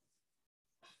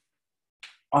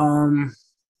 Um,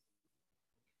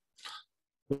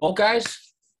 well,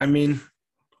 guys, I mean,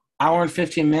 hour and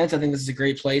 15 minutes. I think this is a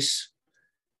great place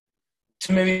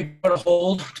to maybe put a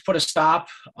hold, to put a stop.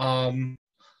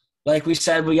 Like we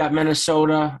said, we got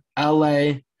Minnesota,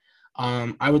 LA.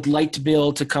 I would like to be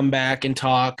able to come back and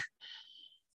talk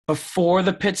before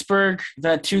that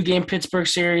 2-game Pittsburgh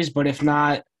series, but if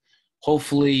not,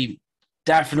 hopefully,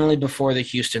 definitely before the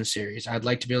Houston series. I'd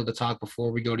like to be able to talk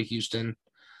before we go to Houston,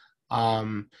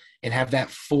 and have that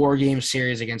 4-game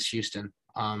series against Houston.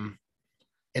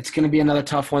 It's going to be another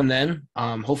tough one then.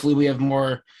 Hopefully we have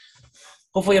more.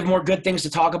 Hopefully, we have more good things to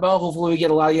talk about. Hopefully, we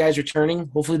get a lot of you guys returning.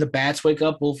 Hopefully, the bats wake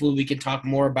up. Hopefully, we can talk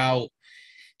more about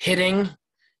hitting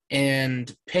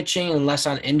and pitching and less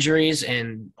on injuries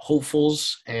and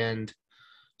hopefuls and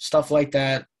stuff like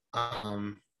that.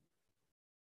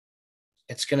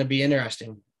 It's going to be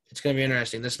interesting. It's going to be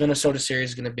interesting. This Minnesota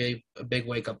series is going to be a big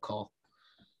wake-up call.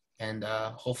 And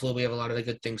hopefully, we have a lot of the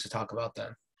good things to talk about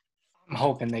then. I'm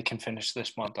hoping they can finish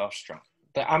this month off strong.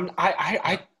 But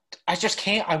I just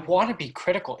can't. I want to be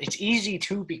critical. It's easy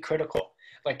to be critical.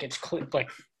 Like like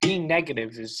being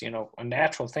negative is a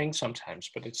natural thing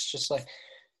sometimes. But it's just like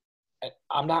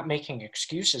I'm not making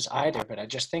excuses either. But I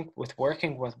just think with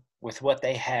working with what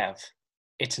they have,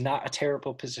 it's not a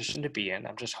terrible position to be in.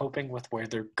 I'm just hoping with where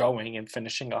they're going and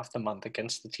finishing off the month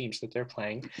against the teams that they're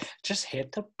playing, just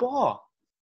hit the ball.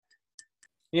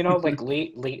 Like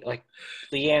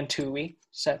Leanne Tui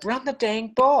said, run the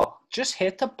dang ball. Just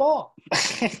hit the ball.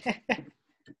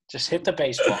 Just hit the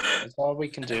baseball. That's all we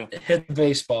can do. Hit the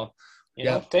baseball.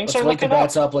 Things Let's are wake the looking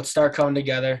bats up. up. Let's start coming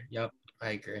together. Yep,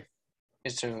 I agree.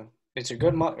 It's a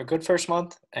good month, a good first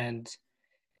month, and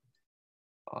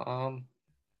so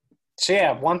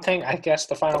yeah. One thing, I guess,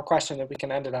 the final question that we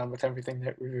can end it on with everything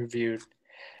that we reviewed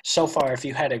so far. If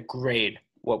you had a grade,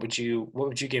 what would you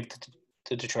give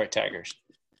the Detroit Tigers?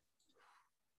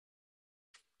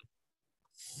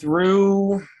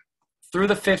 Through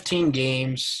the 15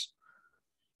 games,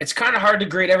 it's kind of hard to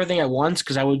grade everything at once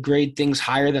because I would grade things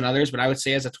higher than others, but I would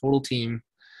say as a total team,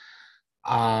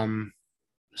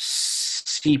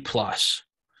 C plus.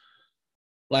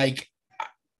 Like,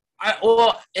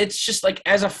 it's just like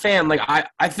as a fan, like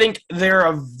I think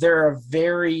they're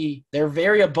very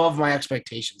above my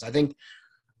expectations. I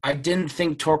didn't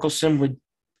think Torkelson would,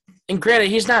 and granted,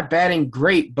 he's not batting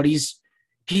great, but he's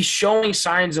showing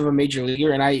signs of a major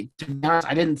leaguer, and to be honest,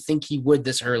 I didn't think he would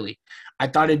this early. I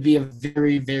thought it'd be a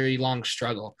very, very long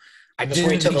struggle. I Just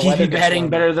wait didn't till think the he'd weather be gets batting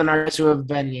warmer. better than our guys who have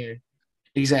been here.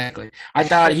 Exactly. I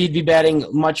thought he'd be batting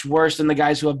much worse than the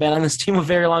guys who have been on this team a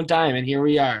very long time, and here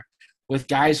we are with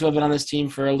guys who have been on this team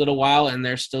for a little while, and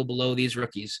they're still below these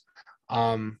rookies.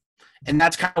 And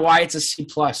that's kind of why it's a C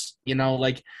plus.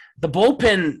 Like the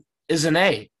bullpen is an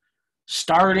A,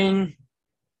 starting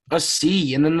a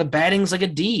C, and then the batting's like a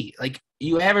D. Like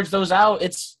you average those out,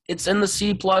 it's in the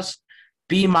C plus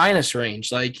B minus range.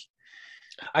 Like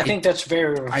I think that's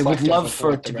very reflective I would love of for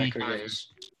what it the to be record higher. is.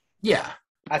 Yeah.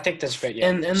 I think that's very, yeah.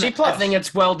 And C I plus. think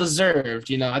it's well deserved.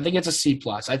 I think it's a C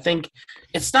plus. I think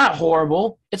it's not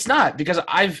horrible. It's not, because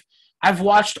I've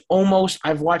watched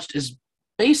is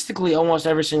basically almost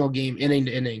every single game inning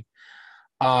to inning.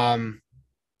 And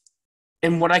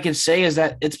what I can say is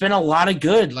that it's been a lot of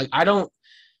good. Like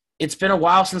it's been a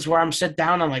while since where I'm sit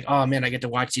down. I'm like, oh man, I get to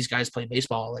watch these guys play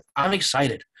baseball. Like I'm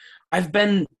excited. I've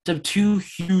been to 2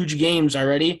 huge games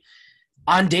already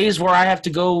on days where I have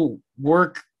to go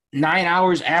work 9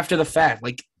 hours after the fact.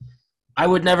 Like I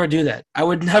would never do that. I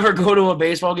would never go to a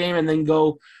baseball game and then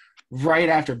go right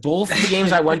after. Both the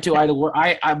games I went to, I had to work.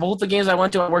 Both the games I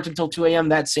went to, I worked until 2 a.m.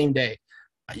 that same day.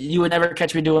 You would never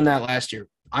catch me doing that last year.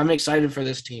 I'm excited for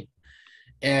this team.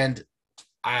 And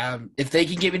if they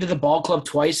can get me to the ball club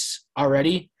twice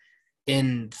already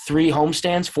in 4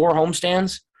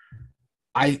 homestands,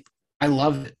 I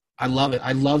love it. I love it.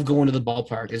 I love going to the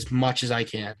ballpark as much as I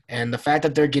can. And the fact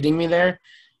that they're getting me there,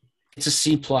 it's a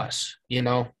C plus.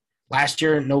 Last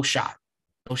year, no shot.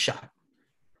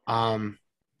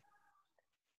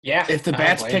 Yeah. If the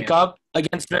bats pick up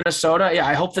against Minnesota, yeah,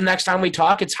 I hope the next time we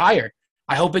talk, it's higher.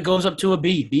 I hope it goes up to a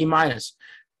B minus.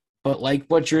 But like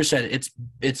what Drew said,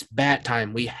 it's bat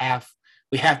time. We have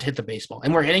to hit the baseball,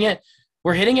 and we're hitting it.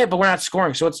 We're hitting it, but we're not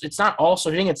scoring. So it's not also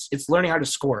hitting. It's learning how to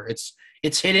score. It's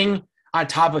hitting on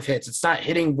top of hits. It's not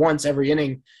hitting once every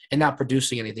inning and not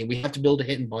producing anything. We have to be able to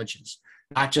hit in bunches,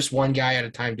 not just one guy at a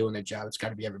time doing their job. It's got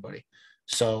to be everybody.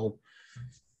 So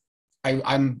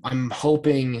I'm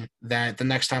hoping that the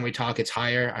next time we talk, it's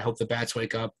higher. I hope the bats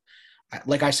wake up.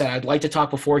 like I said, I'd like to talk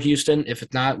before Houston. If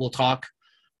it's not, we'll talk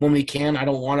when we can. I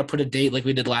don't want to put a date like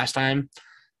we did last time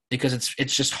because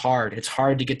it's just hard. It's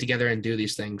hard to get together and do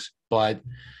these things. But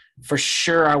for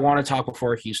sure, I want to talk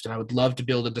before Houston. I would love to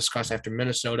be able to discuss after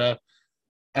Minnesota,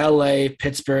 LA,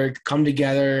 Pittsburgh, come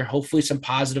together, hopefully some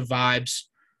positive vibes,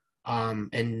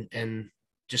 and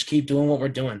just keep doing what we're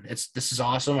doing. This is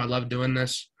awesome. I love doing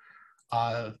this.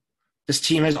 This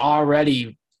team has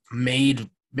already made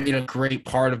a great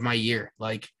part of my year.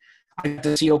 Like I got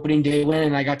to see opening day win,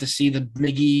 and I got to see the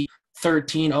Miggy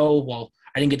 13-0. Well,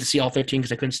 I didn't get to see all 13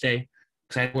 because I couldn't stay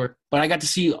because I had work, but I got to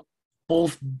see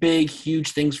both big,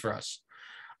 huge things for us.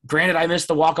 Granted, I missed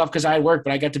the walk-off because I had work,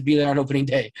 but I got to be there on opening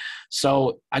day.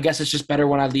 So I guess it's just better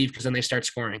when I leave because then they start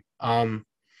scoring.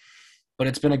 But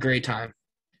it's been a great time.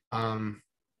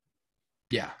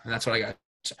 Yeah, and that's what I got.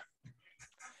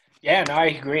 Yeah, no, I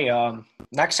agree.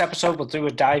 Next episode, we'll do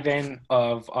a dive in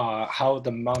of how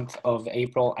the month of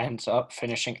April ends up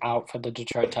finishing out for the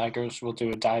Detroit Tigers. We'll do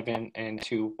a dive in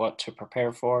into what to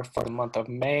prepare for the month of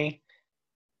May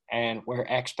and where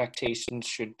expectations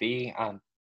should be on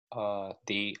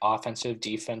the offensive,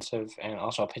 defensive, and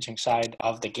also pitching side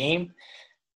of the game.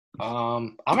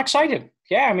 I'm excited.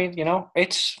 Yeah, I mean,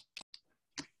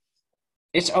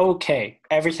 it's okay.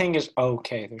 Everything is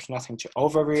okay. There's nothing to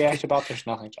overreact about. There's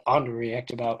nothing to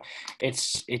underreact about.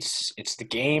 It's the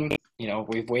game.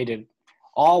 We've waited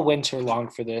all winter long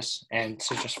for this, and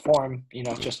to just form,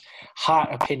 just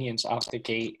hot opinions off the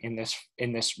gate in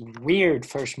this weird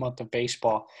first month of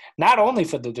baseball. Not only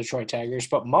for the Detroit Tigers,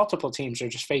 but multiple teams are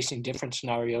just facing different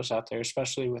scenarios out there,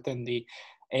 especially within the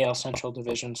AL Central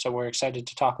Division. So we're excited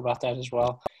to talk about that as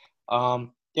well.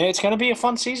 Yeah, it's going to be a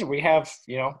fun season. We have,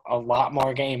 a lot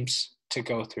more games to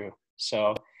go through.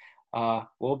 So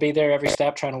we'll be there every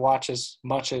step trying to watch as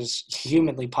much as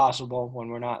humanly possible when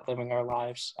we're not living our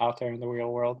lives out there in the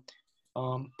real world.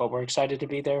 But we're excited to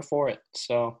be there for it.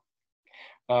 So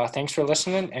thanks for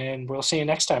listening, and we'll see you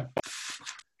next time.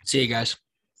 See you guys.